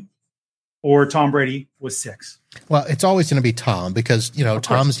only, or Tom Brady with 6? Well, it's always going to be Tom because,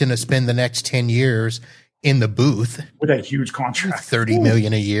 Tom's going to spend the next 10 years in the booth with that huge contract, $30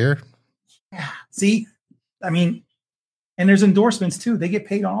 million a year. Yeah. See, and there's endorsements too. They get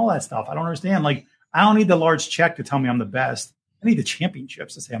paid on all that stuff. I don't understand. Like, I don't need the large check to tell me I'm the best. I need the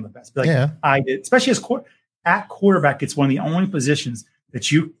championships to say I'm the best. Be like, I did. Especially at quarterback, it's one of the only positions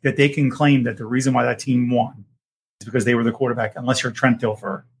that they can claim that the reason why that team won is because they were the quarterback, unless you're Trent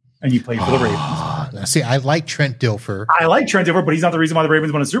Dilfer and you played for the Ravens. See, I like Trent Dilfer. I like Trent Dilfer, but he's not the reason why the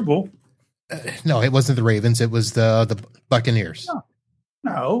Ravens won a Super Bowl. No, it wasn't the Ravens. It was the Buccaneers.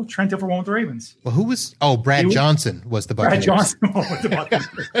 No, Trent Dilfer won with the Ravens. Well, who was? Oh, Brad Johnson was the Buccaneers. Brad Johnson won with the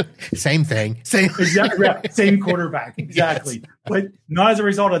Buccaneers. Same thing. Exactly. Yeah, same quarterback. Exactly. Yes. But not as a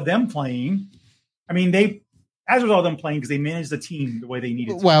result of them playing. As a result of them playing because they managed the team the way they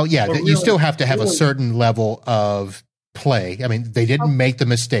needed to. Well, yeah, you still have to have a certain level of play. They didn't make the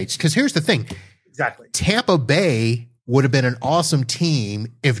mistakes. Because here's the thing. Exactly. Tampa Bay would have been an awesome team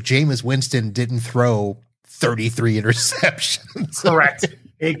if Jameis Winston didn't throw 33 interceptions. Correct.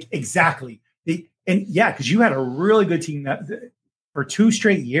 Exactly. Because you had a really good team for 2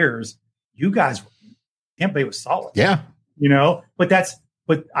 straight years. You guys, Tampa Bay was solid. Yeah.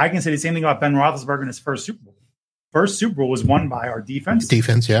 But I can say the same thing about Ben Roethlisberger in his first Super Bowl. First Super Bowl was won by our defense.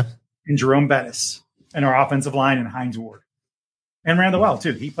 Yeah. And Jerome Bettis and our offensive line and Hines Ward. And ran the well,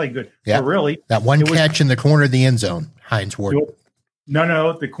 too. He played good. Yeah. But really. That one catch in the corner of the end zone, Hines Ward.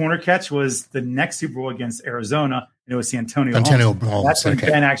 No. The corner catch was the next Super Bowl against Arizona, and it was Antonio Holmes. That's when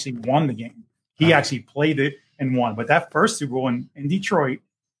Ben actually won the game. He actually played it and won. But that first Super Bowl in Detroit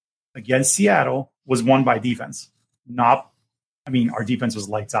against Seattle was won by defense. Our defense was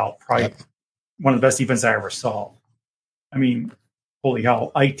lights out. Probably one of the best defenses I ever saw. Holy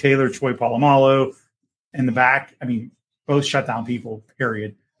hell. Ike Taylor, Troy Polamalu in the back. Both shut down people,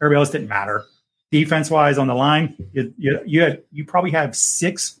 period. Everybody else didn't matter. Defense-wise on the line, you probably have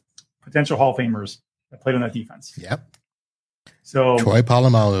 6 potential Hall of Famers that played on that defense. Yep. So Troy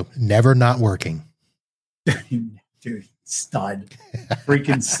Polamalu, never not working. Dude, stud.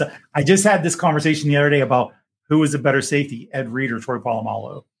 Freaking stud. I just had this conversation the other day about who was a better safety, Ed Reed or Troy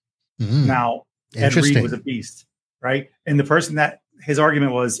Polamalu. Now, Ed Reed was a beast, right? And the person that his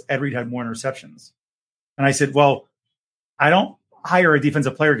argument was Ed Reed had more interceptions. And I said, well, I don't hire a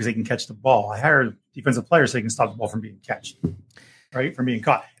defensive player because they can catch the ball. I hire a defensive player so they can stop the ball from being catched, right? From being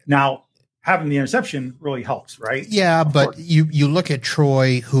caught. Now, having the interception really helps, right? Yeah, but you look at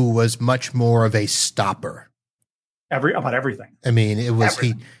Troy, who was much more of a stopper. About everything. It was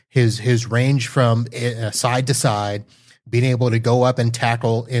his range from side to side, being able to go up and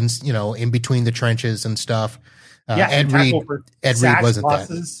tackle in between the trenches and stuff. Ed Reed wasn't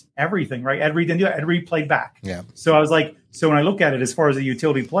losses, that. Everything, right? Ed Reed didn't do that. Ed Reed played back. Yeah. So I was like, when I look at it as far as a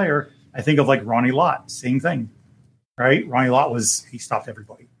utility player, I think of like Ronnie Lott, same thing, right? Ronnie Lott he stopped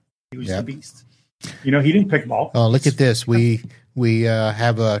everybody. He was the beast. He didn't pick ball. Oh, look at this. We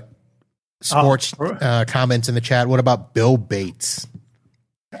have a sports comments in the chat. What about Bill Bates?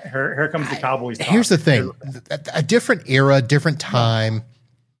 Here comes the Cowboys. Here's the thing: a different era, different time.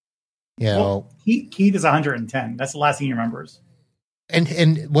 Keith is 110. That's the last thing he remembers.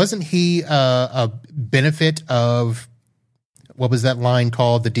 And wasn't he a benefit of what was that line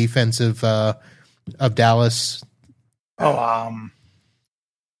called? The defensive of Dallas. I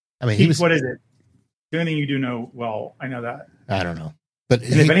mean, Keith, what is it? The only thing you do know well, I know that. I don't know, but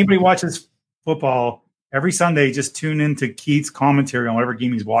if anybody watches football every Sunday, just tune into Keith's commentary on whatever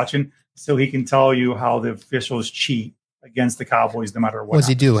game he's watching, so he can tell you how the officials cheat against the Cowboys, no matter what. What does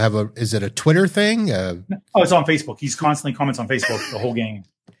he do? Is it a Twitter thing? It's on Facebook. He's constantly comments on Facebook the whole game.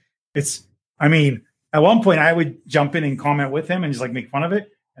 At one point I would jump in and comment with him and just like make fun of it,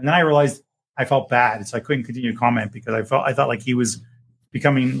 and then I realized I felt bad, so I couldn't continue to comment because I thought like he was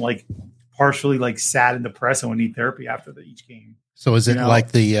becoming like partially like sad and depressed and would need therapy after each game. So is it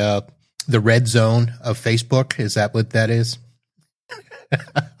like the red zone of Facebook? Is that what that is?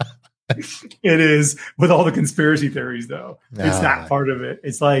 It is, with all the conspiracy theories, though. It's not part of it.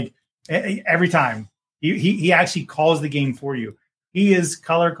 It's like every time he actually calls the game for you. He is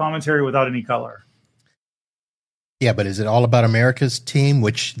color commentary without any color. Yeah, but is it all about America's team?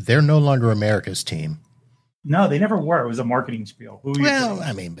 Which they're no longer America's team. No, they never were. It was a marketing spiel. But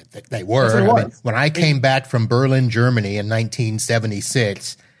they were. When I came back from Berlin, Germany in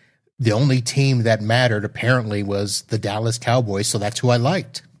 1976, the only team that mattered apparently was the Dallas Cowboys. So that's who I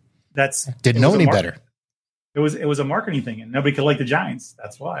liked. Didn't know any better. It was a marketing thing, and nobody could like the Giants.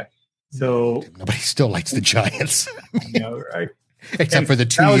 That's why. So nobody still likes the Giants, right? Except for the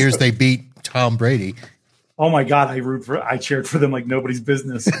 2 years they beat Tom Brady. Oh my God, I cheered for them like nobody's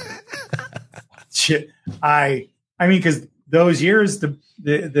business. Shit, because those years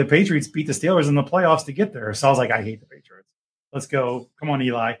the Patriots beat the Steelers in the playoffs to get there. So I was like, I hate the Patriots. Let's go. Come on,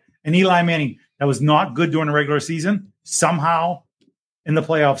 Eli. And Eli Manning, that was not good during the regular season. Somehow in the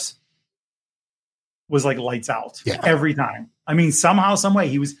playoffs was like lights out every time. Somehow, some way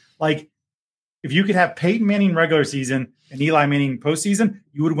he was like, if you could have Peyton Manning regular season and Eli Manning postseason,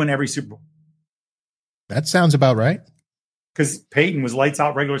 you would win every Super Bowl. That sounds about right. Because Peyton was lights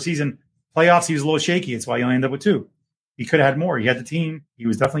out regular season. Playoffs, he was a little shaky. It's why he only ended up with 2. He could have had more. He had the team. He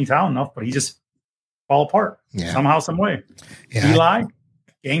was definitely talented enough, but he just fall apart somehow, some way. Yeah. Eli,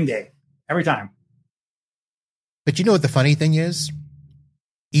 game day, every time. But you know what the funny thing is?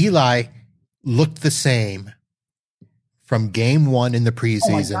 Eli looked the same from game 1 in the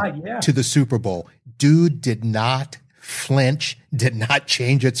preseason to the Super Bowl. Dude did not flinch, did not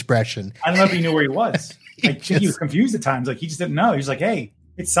change expression. I don't know if he knew where he was. He was confused at times. Like he just didn't know. He was like, hey,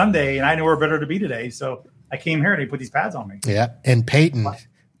 it's Sunday and I know we're better to be today. So I came here and he put these pads on me. Yeah. And Peyton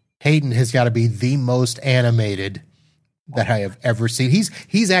has got to be the most animated that I have ever seen.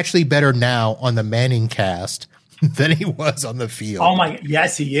 He's actually better now on the Manning cast than he was on the field. Oh my,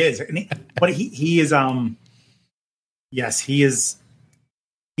 yes, he is. But he is,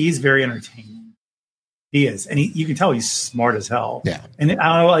 he's very entertaining. He is. And you can tell he's smart as hell. Yeah. And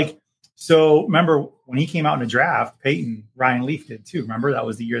I don't know, so remember when he came out in the draft, Ryan Leaf did too. Remember that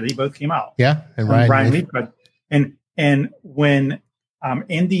was the year they both came out. Yeah. And Ryan Leaf. And when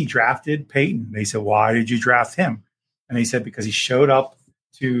Indy drafted Peyton, they said, why did you draft him? And they said, because he showed up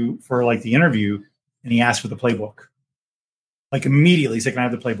for the interview and he asked for the playbook. Like immediately, he said, can I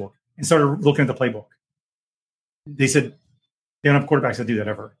have the playbook? And started looking at the playbook. They said, they don't have quarterbacks that do that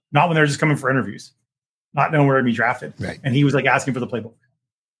ever. Not when they're just coming for interviews, not knowing where to be drafted. Right. And he was asking for the playbook.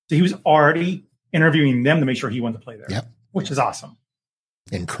 So he was already interviewing them to make sure he wanted to play there, which is awesome.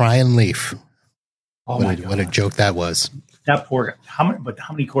 And crying Leaf. Oh what a joke that was. That poor guy. How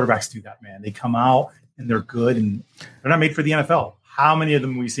many quarterbacks do that, man? They come out and they're good and they're not made for the NFL. How many of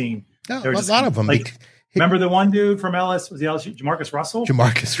them have we seen? No, a lot of them. Remember the one dude from LS? Was he LSU? Jamarcus Russell?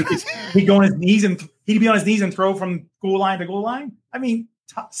 He'd go on his knees and he'd be on his knees and throw from goal line to goal line.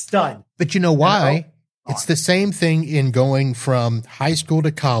 Stud. But you know why? It's the same thing in going from high school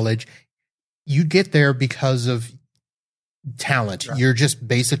to college. You get there because of talent. Right. You're just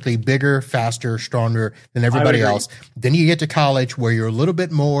basically bigger, faster, stronger than everybody else. Then you get to college where you're a little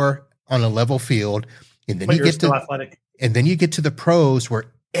bit more on a level field, and then you get to athletic. And then you get to the pros where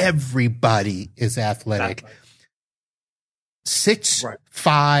everybody is athletic.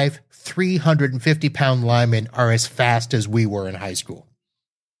 6'5", 350-pound linemen are as fast as we were in high school.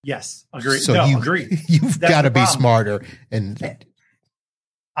 Yes, agree. So agree. You've got to be smarter. And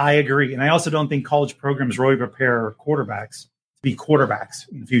I agree. And I also don't think college programs really prepare quarterbacks to be quarterbacks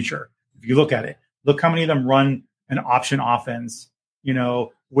in the future. If you look at it, look how many of them run an option offense,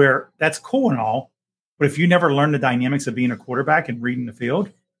 where that's cool and all. But if you never learn the dynamics of being a quarterback and reading the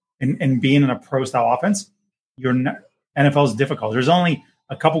field and being in a pro style offense, NFL is difficult. There's only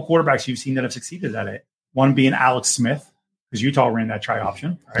a couple quarterbacks you've seen that have succeeded at it. One being Alex Smith, because Utah ran that try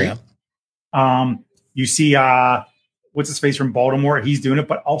option, right? Yeah. You see, what's his face from Baltimore? He's doing it,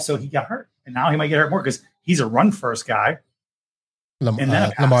 but also he got hurt, and now he might get hurt more because he's a run first guy.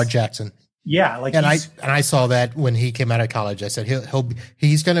 Lamar Jackson. Yeah, I saw that when he came out of college. I said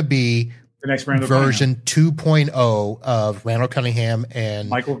he's going to be the next version 2.0 of Randall Cunningham and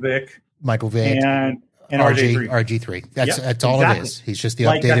Michael Vick and RG3. That's all it is. He's just the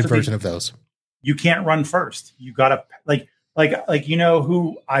updated version of those. You can't run first. You got to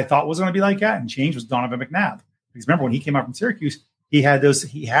who I thought was going to be like that and change was Donovan McNabb. Because remember when he came out from Syracuse, he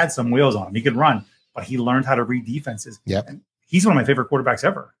had some wheels on him. He could run, but he learned how to read defenses. Yep. And he's one of my favorite quarterbacks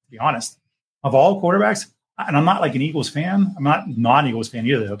ever, to be honest. Of all quarterbacks, and I'm not like an Eagles fan. I'm not non-Eagles fan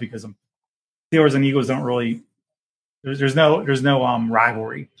either, though, because Steelers and Eagles don't really. There's no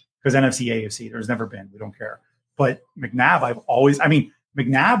rivalry because NFC AFC. There's never been. We don't care. But McNabb,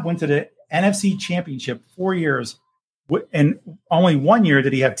 McNabb went to the NFC Championship 4 years, and only 1 year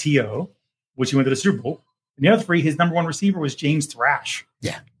did he have TO, which he went to the Super Bowl. And the other 3, his number one receiver was James Thrash.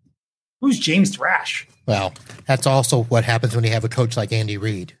 Yeah. Who's James Thrash? Well, that's also what happens when you have a coach like Andy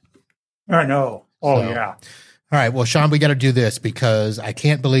Reid. I know. Yeah. All right. Well, Sean, we got to do this because I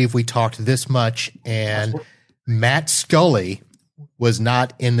can't believe we talked this much. And Matt Scully was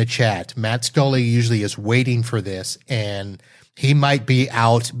not in the chat. Matt Scully usually is waiting for this, and he might be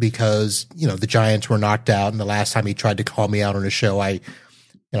out because, the Giants were knocked out. And the last time he tried to call me out on a show, I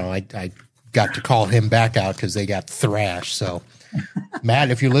got to call him back out because they got thrashed. So,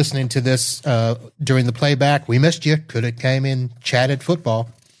 Matt, if you're listening to this during the playback, we missed you. Could have came in, chatted football.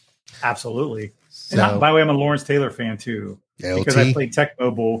 Absolutely. So, and by the way, I'm a Lawrence Taylor fan too, because I played Tech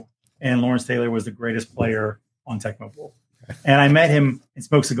Mobile, and Lawrence Taylor was the greatest player on Tech Mobile. And I met him and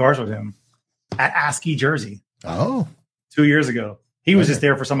smoked cigars with him at ASCII, Jersey. Oh, 2 years ago. He was just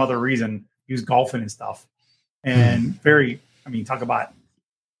there for some other reason. He was golfing and stuff. And talk about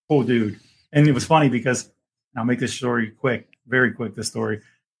cool dude. And it was funny because, and I'll make this story quick, very quick, this story.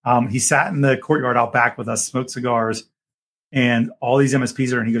 He sat in the courtyard out back with us, smoked cigars, and all these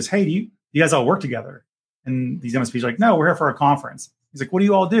MSPs are, and he goes, "Hey, do you guys all work together?" And these MSPs are like, "No, we're here for a conference." He's like, "What do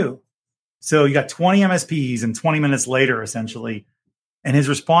you all do?" So you got 20 MSPs, and 20 minutes later, essentially, and his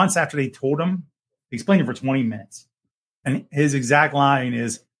response after they told him, he explained it for 20 minutes. And his exact line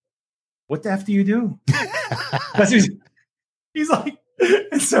is, "What the F do you do?" He's like,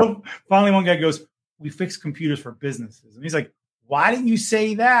 and so finally one guy goes, "We fix computers for businesses." And he's like, "Why didn't you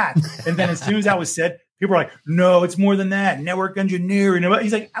say that?" And then as soon as that was said, people are like, "No, it's more than that. Network engineering."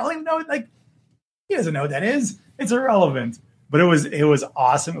 He's like, "I don't even know." Like, he doesn't know what that is. It's irrelevant. But it was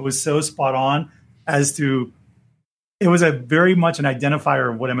awesome. It was so spot on as to, it was a very much an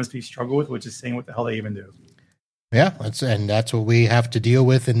identifier of what MSPs struggle with, which is saying what the hell they even do. Yeah, that's what we have to deal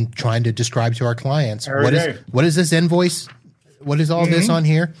with in trying to describe to our clients. What is this invoice? What is all this on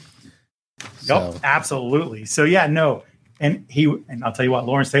here? Yep, absolutely. So yeah, no. And I'll tell you what,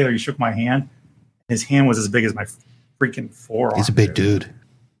 Lawrence Taylor, he shook my hand. His hand was as big as my freaking forearm. He's a big dude.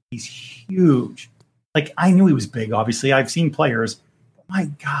 He's huge. Like, I knew he was big, obviously. I've seen players. But my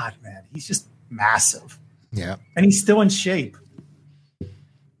God, man, he's just massive. Yeah. And he's still in shape.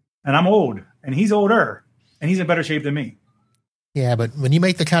 And I'm old, and he's older, and he's in better shape than me. Yeah, but when you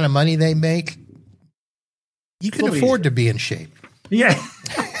make the kind of money they make, you can afford to be in shape. Yeah.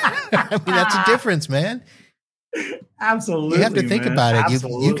 That's a difference, man. Absolutely. You have to think about it.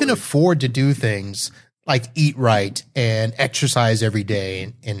 You can afford to do things like eat right and exercise every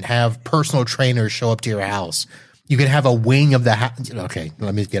day and have personal trainers show up to your house. You can have a wing of the house. Okay,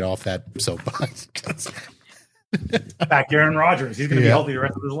 let me get off that soapbox. Back Aaron Rodgers. He's going to be healthy the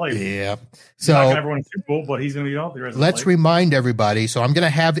rest of his life. Yeah. So, he's not going to ever win a Super Bowl, but he's going to be healthy the rest of his life. Let's remind everybody. So I'm going to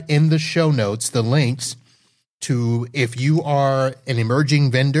have in the show notes the links to, if you are an emerging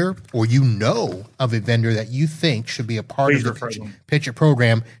vendor or you know of a vendor that you think should be a part of the PitchIT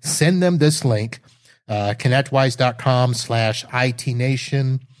program, send them this link,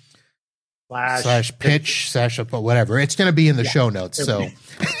 connectwise.com/ITNation /pitch/ whatever. It's going to be in the show notes. So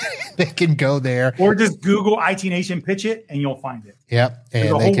they can go there. Or just Google IT Nation PitchIT and you'll find it. Yep.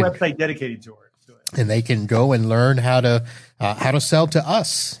 There's a whole website dedicated to it. and they can go and learn how to sell to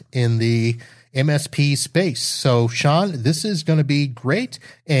us in the MSP space. So, Sean, this is going to be great.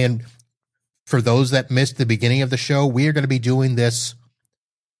 And for those that missed the beginning of the show, we are going to be doing this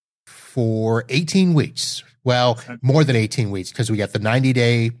for 18 weeks. Well, more than 18 weeks, because we got the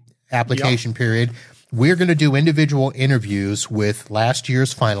 90-day application period. We're going to do individual interviews with last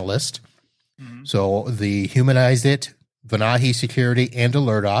year's finalists. Mm-hmm. So the Humanize It, Vanahi Security, and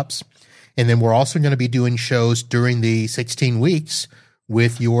Alert Ops. And then we're also going to be doing shows during the 16 weeks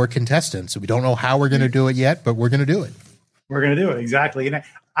with your contestants. We don't know how we're going to do it yet, but we're going to do it. We're going to do it. Exactly. And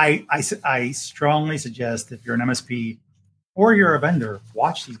I strongly suggest if you're an MSP or you're a vendor,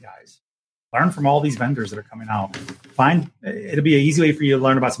 watch these guys. Learn from all these vendors that are coming out. It'll be an easy way for you to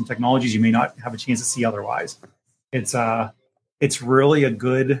learn about some technologies you may not have a chance to see otherwise. It's really a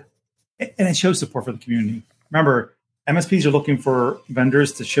good, and it shows support for the community. Remember, MSPs are looking for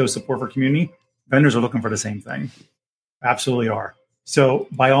vendors to show support for community. Vendors are looking for the same thing. Absolutely are. So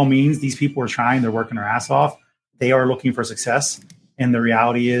by all means, these people are trying, they're working their ass off. They are looking for success. And the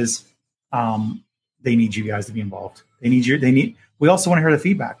reality is they need you guys to be involved. We also want to hear the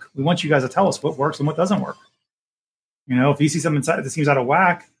feedback. We want you guys to tell us what works and what doesn't work. If you see something that seems out of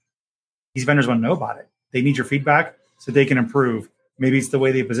whack, these vendors want to know about it. They need your feedback so they can improve. Maybe it's the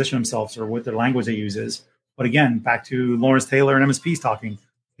way they position themselves or what their language they use is. But again, back to Lawrence Taylor and MSPs talking,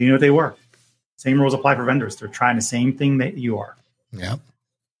 you know what they work. Same rules apply for vendors. They're trying the same thing that you are. Yeah.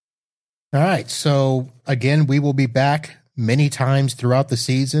 All right. So again, we will be back many times throughout the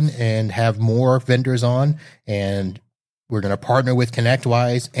season and have more vendors on, and we're going to partner with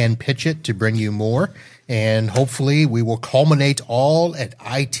ConnectWise and PitchIT to bring you more. And hopefully we will culminate all at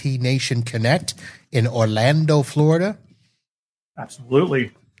IT Nation Connect in Orlando, Florida.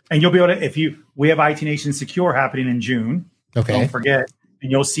 Absolutely. And you'll be able to, we have IT Nation Secure happening in June. Okay. Don't forget.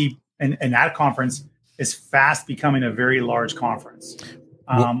 And you'll see, and that conference is fast becoming a very large conference.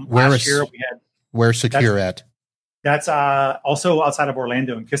 Last year we had. Where's Secure at? That's also outside of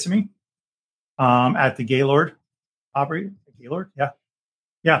Orlando in Kissimmee, at the Gaylord. Gaylord?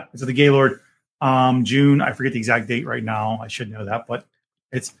 Yeah. It's at the Gaylord. June. I forget the exact date right now. I should know that, but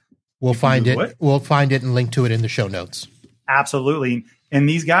we'll find it. We'll find it and link to it in the show notes. Absolutely. And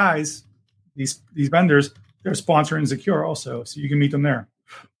these guys, these vendors, they're sponsoring Secure also, so you can meet them there.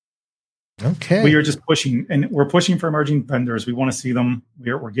 Okay. We are just pushing, and we're pushing for emerging vendors. We want to see them.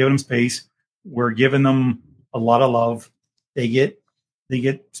 We're giving them space. We're giving them a lot of love. They get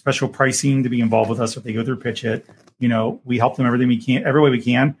special pricing to be involved with us if they go through PitchIT. We help them every way we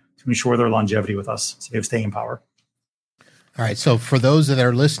can to ensure their longevity with us, so they have staying power. All right. So for those that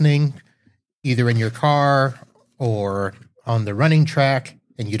are listening, either in your car or on the running track,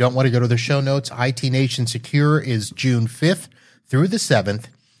 and you don't want to go to the show notes, IT Nation Secure is June 5th through the 7th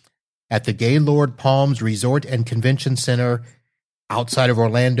at the Gaylord Palms Resort and Convention Center outside of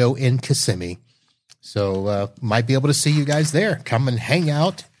Orlando in Kissimmee. So might be able to see you guys there. Come and hang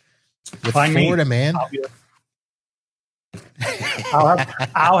out with Florida Man.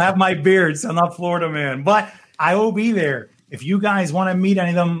 I'll have my beard, so I'm not Florida Man, but I will be there. If you guys want to meet any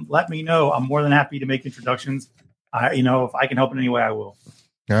of them, let me know. I'm more than happy to make introductions. If I can help in any way, I will.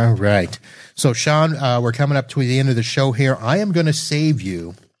 All right. So, Sean, we're coming up to the end of the show here. I am going to save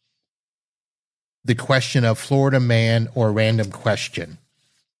you the question of Florida Man or random question.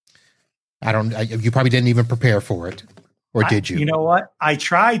 You probably didn't even prepare for it, or did you? You know what? I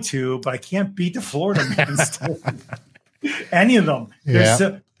tried to, but I can't beat the Florida Man still. Any of them.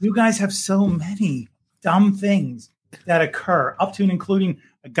 Yeah. You guys have so many dumb things that occur, up to and including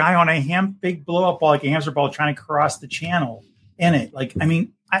a guy on a big blow up ball, like a hamster ball, trying to cross the channel in it.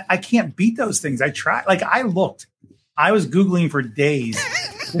 I can't beat those things. I tried. I looked. I was Googling for days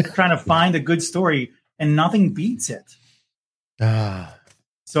trying to find a good story, and nothing beats it.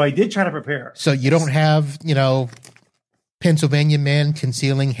 So I did try to prepare. So you don't have, Pennsylvania man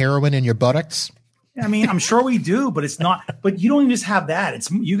concealing heroin in your buttocks? I'm sure we do, but it's not. But you don't even just have that.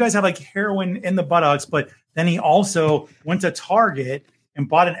 You guys have heroin in the buttocks, but then he also went to Target and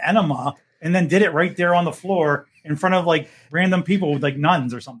bought an enema and then did it right there on the floor in front of random people with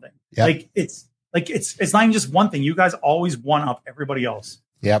nuns or something. Yep. It's not even just one thing. You guys always one up everybody else.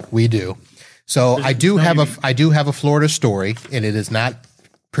 Yep, we do. So I do have a Florida story, and it is not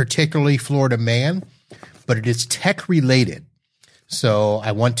particularly Florida Man, but it is tech related. So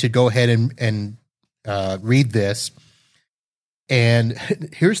I want to go ahead and read this. And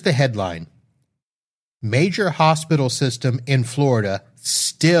here's the headline. Major hospital system in Florida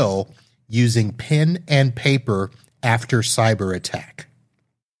still using pen and paper after cyber attack.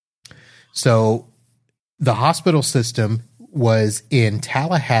 So the hospital system was in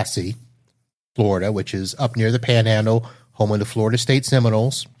Tallahassee, Florida, which is up near the Panhandle, home of the Florida State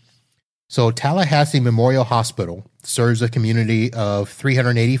Seminoles. So Tallahassee Memorial Hospital serves a community of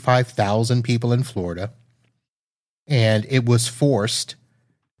 385,000 people in Florida, and it was forced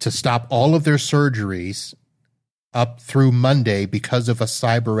to stop all of their surgeries up through Monday because of a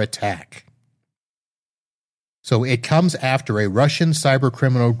cyber attack. So it comes after a Russian cyber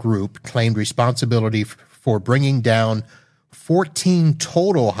criminal group claimed responsibility for bringing down 14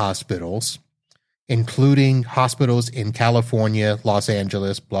 total hospitals, including hospitals in California, Los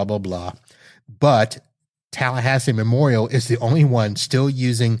Angeles, blah, blah, blah. But Tallahassee Memorial is the only one still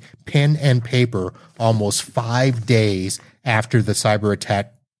using pen and paper almost 5 days after the cyber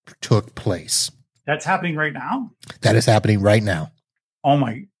attack took place. That's happening right now? That is happening right now. Oh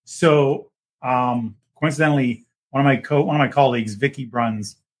my. So coincidentally, one of my colleagues, Vicky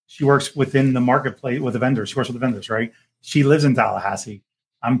Bruns, she works within the marketplace with the vendors. She works with the vendors, right? She lives in Tallahassee.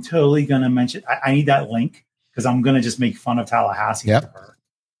 I'm totally going to mention, I need that link because I'm going to just make fun of Tallahassee. Yep. For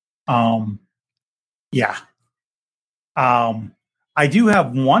her. Yeah. I do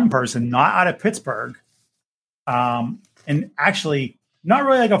have one person not out of Pittsburgh. And actually not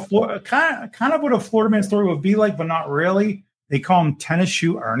really like a Florida, kind of what a Florida man story would be like, but not really. They call him Tennis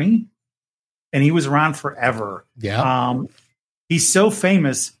Shoe Ernie, and he was around forever. Yeah. He's so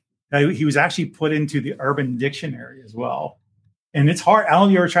famous that he was actually put into the Urban Dictionary as well. And it's hard. I don't know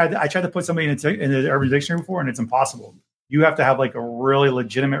if you ever tried. I tried to put somebody in the Urban Dictionary before, and it's impossible. You have to have like a really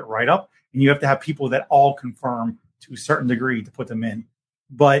legitimate write-up, and you have to have people that all confirm to a certain degree to put them in.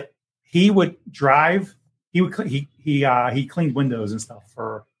 But he would drive. He cleaned windows and stuff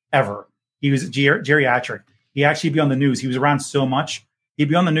forever. He was geriatric. He'd actually be on the news. He was around so much. He'd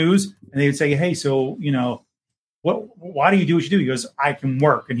be on the news, and they would say, "Hey, so why do you do what you do?" He goes, "I can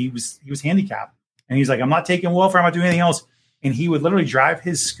work." And he was handicapped, and he's like, "I'm not taking welfare. I'm not doing anything else." And he would literally drive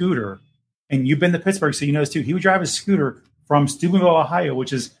his scooter. And you've been to Pittsburgh, so you know this too. He would drive his scooter from Steubenville, Ohio,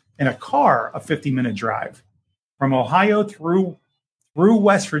 which is in a car a 50-minute drive from Ohio through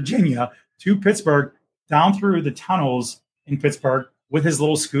West Virginia to Pittsburgh, down through the tunnels in Pittsburgh with his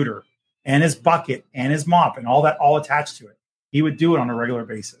little scooter and his bucket and his mop and all that all attached to it. He would do it on a regular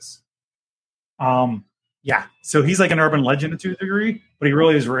basis. Yeah. So he's like an urban legend to a degree, but he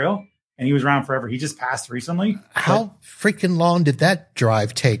really is real. And he was around forever. He just passed recently. How freaking long did that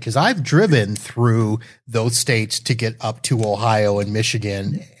drive take? Because I've driven through those states to get up to Ohio and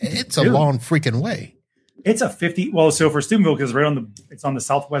Michigan. It's a long freaking way. It's a 50. Well, so for Steubenville, because it's on the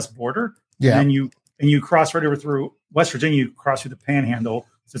southwest border. Yeah. And you cross right over through West Virginia. You cross through the Panhandle,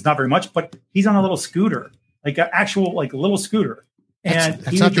 so it's not very much. But he's on a little scooter, like an actual little scooter. And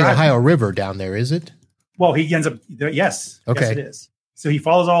that's not the Ohio River down there, is it? Well, he ends up. Yes. Okay. Yes, it is. So he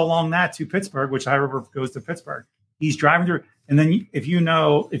follows all along that to Pittsburgh, which Ohio River goes to Pittsburgh. He's driving through, and then if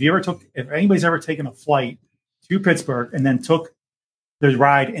anybody's ever taken a flight to Pittsburgh and then took the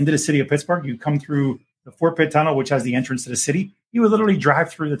ride into the city of Pittsburgh, you come through the Fort Pitt Tunnel, which has the entrance to the city. He would literally drive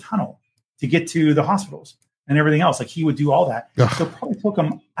through the tunnel to get to the hospitals and everything else. Like he would do all that. Ugh. So it probably took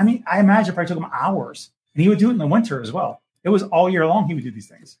him. I mean, I imagine it probably took him hours, and he would do it in the winter as well. It was all year long. He would do these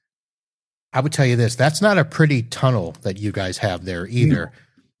things. I would tell you this: that's not a pretty tunnel that you guys have there either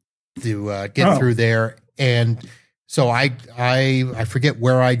to get through there. And so I forget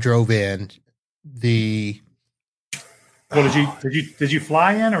where I drove in. Well, did you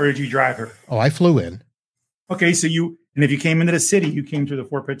fly in or did you drive her? Oh, I flew in. Okay, so if you came into the city, you came through the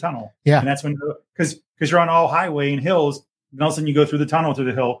Fort Pitt Tunnel. Yeah, and that's when because you're on all highway and hills, and all of a sudden you go through the tunnel through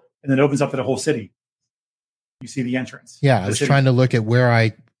the hill, and then it opens up to the whole city. You see the entrance. Yeah, I was trying to look at where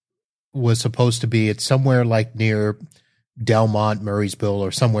I was supposed to be. It's somewhere like near Delmont, Murraysville, or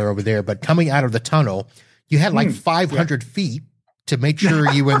somewhere over there. But coming out of the tunnel, you had like 500 feet to make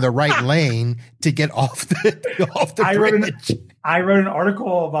sure you were in the right lane to get off the bridge. I wrote an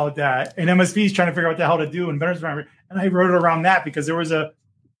article about that, and MSP is trying to figure out what the hell to do, and I wrote it around that because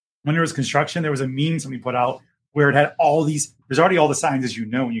when there was construction, there was a meme somebody put out where it had all these. There's already all the signs, as you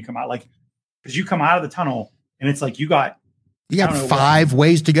know, when you come out, like because you come out of the tunnel, and it's like you got 5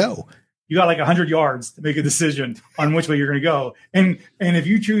 ways to go. You got like 100 yards to make a decision on which way you're going to go. And if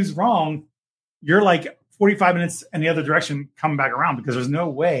you choose wrong, you're like 45 minutes in the other direction coming back around because there's no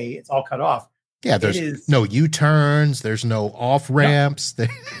way it's all cut off. Yeah, there's no U-turns. There's no off-ramps.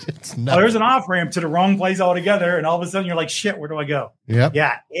 No. There's an off-ramp to the wrong place altogether. And all of a sudden you're like, shit, where do I go? Yep.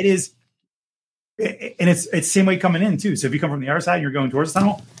 Yeah, it is. And it's the same way coming in too. So if you come from the other side and you're going towards the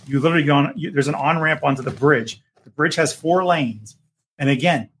tunnel, you literally there's an on-ramp onto the bridge. The bridge has 4 lanes. And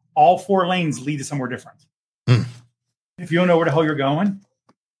again, all 4 lanes lead to somewhere different. If you don't know where the hell you're going.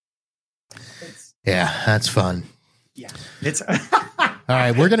 Yeah, that's fun. Yeah. It's all All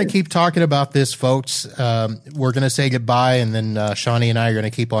right, we're going to keep talking about this, folks. We're going to say goodbye, and then Shawnee and I are going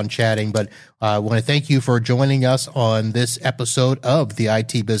to keep on chatting. But I want to thank you for joining us on this episode of the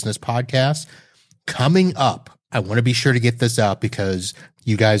IT Business Podcast. Coming up, I want to be sure to get this out because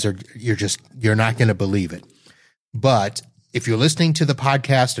you guys you're not going to believe it. But if you're listening to the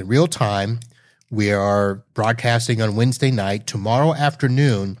podcast in real time, we are broadcasting on Wednesday night. Tomorrow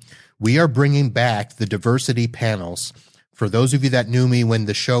afternoon, we are bringing back the diversity panels. For those of you that knew me when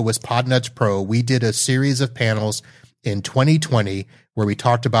the show was Podnuts Pro, we did a series of panels in 2020 where we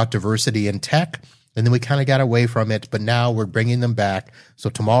talked about diversity in tech, and then we kind of got away from it, but now we're bringing them back. So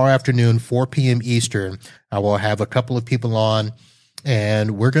tomorrow afternoon, 4 p.m. Eastern, I will have a couple of people on,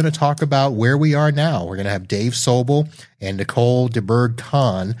 and we're going to talk about where we are now. We're going to have Dave Sobel and Nicole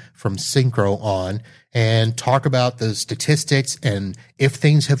DeBerg-Kahn from Synchro on and talk about the statistics and if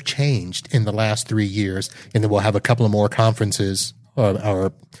things have changed in the last 3 years. And then we'll have a couple of more conferences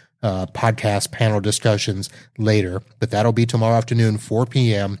or podcast panel discussions later. But that'll be tomorrow afternoon, 4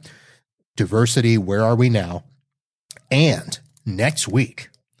 p.m. Diversity, where are we now? And next week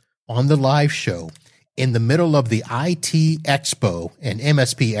on the live show, in the middle of the IT Expo and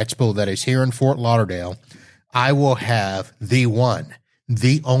MSP Expo that is here in Fort Lauderdale, I will have the one,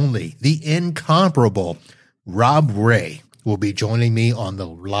 the only, the incomparable Rob Ray will be joining me on the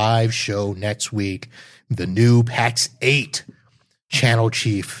live show next week. The new PAX 8 channel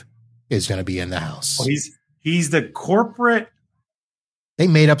chief is going to be in the house. Well, he's the corporate. They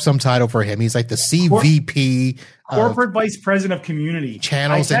made up some title for him. He's like the CVP. Corporate Vice President of Community.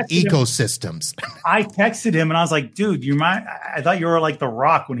 Channels and Ecosystems. I texted him and I was like, dude, I thought you were like The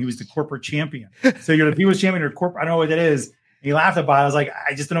Rock when he was the corporate champion. So you're the people's champion or corporate. I don't know what that is. And he laughed about it. I was like,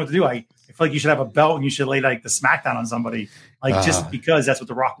 I just don't know what to do. I feel like you should have a belt and you should lay like the smackdown on somebody, like just because that's what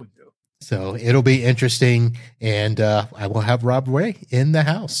The Rock would do. So it'll be interesting. And I will have Rob Ray in the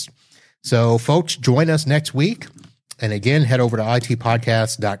house. So folks, join us next week. And again, head over to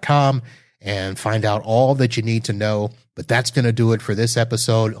itpodcast.com and find out all that you need to know. But that's going to do it for this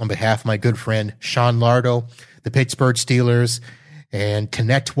episode. On behalf of my good friend, Sean Lardo, the Pittsburgh Steelers, and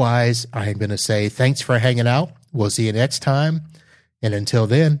ConnectWise, I'm going to say thanks for hanging out. We'll see you next time. And until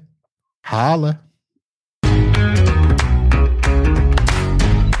then, holla.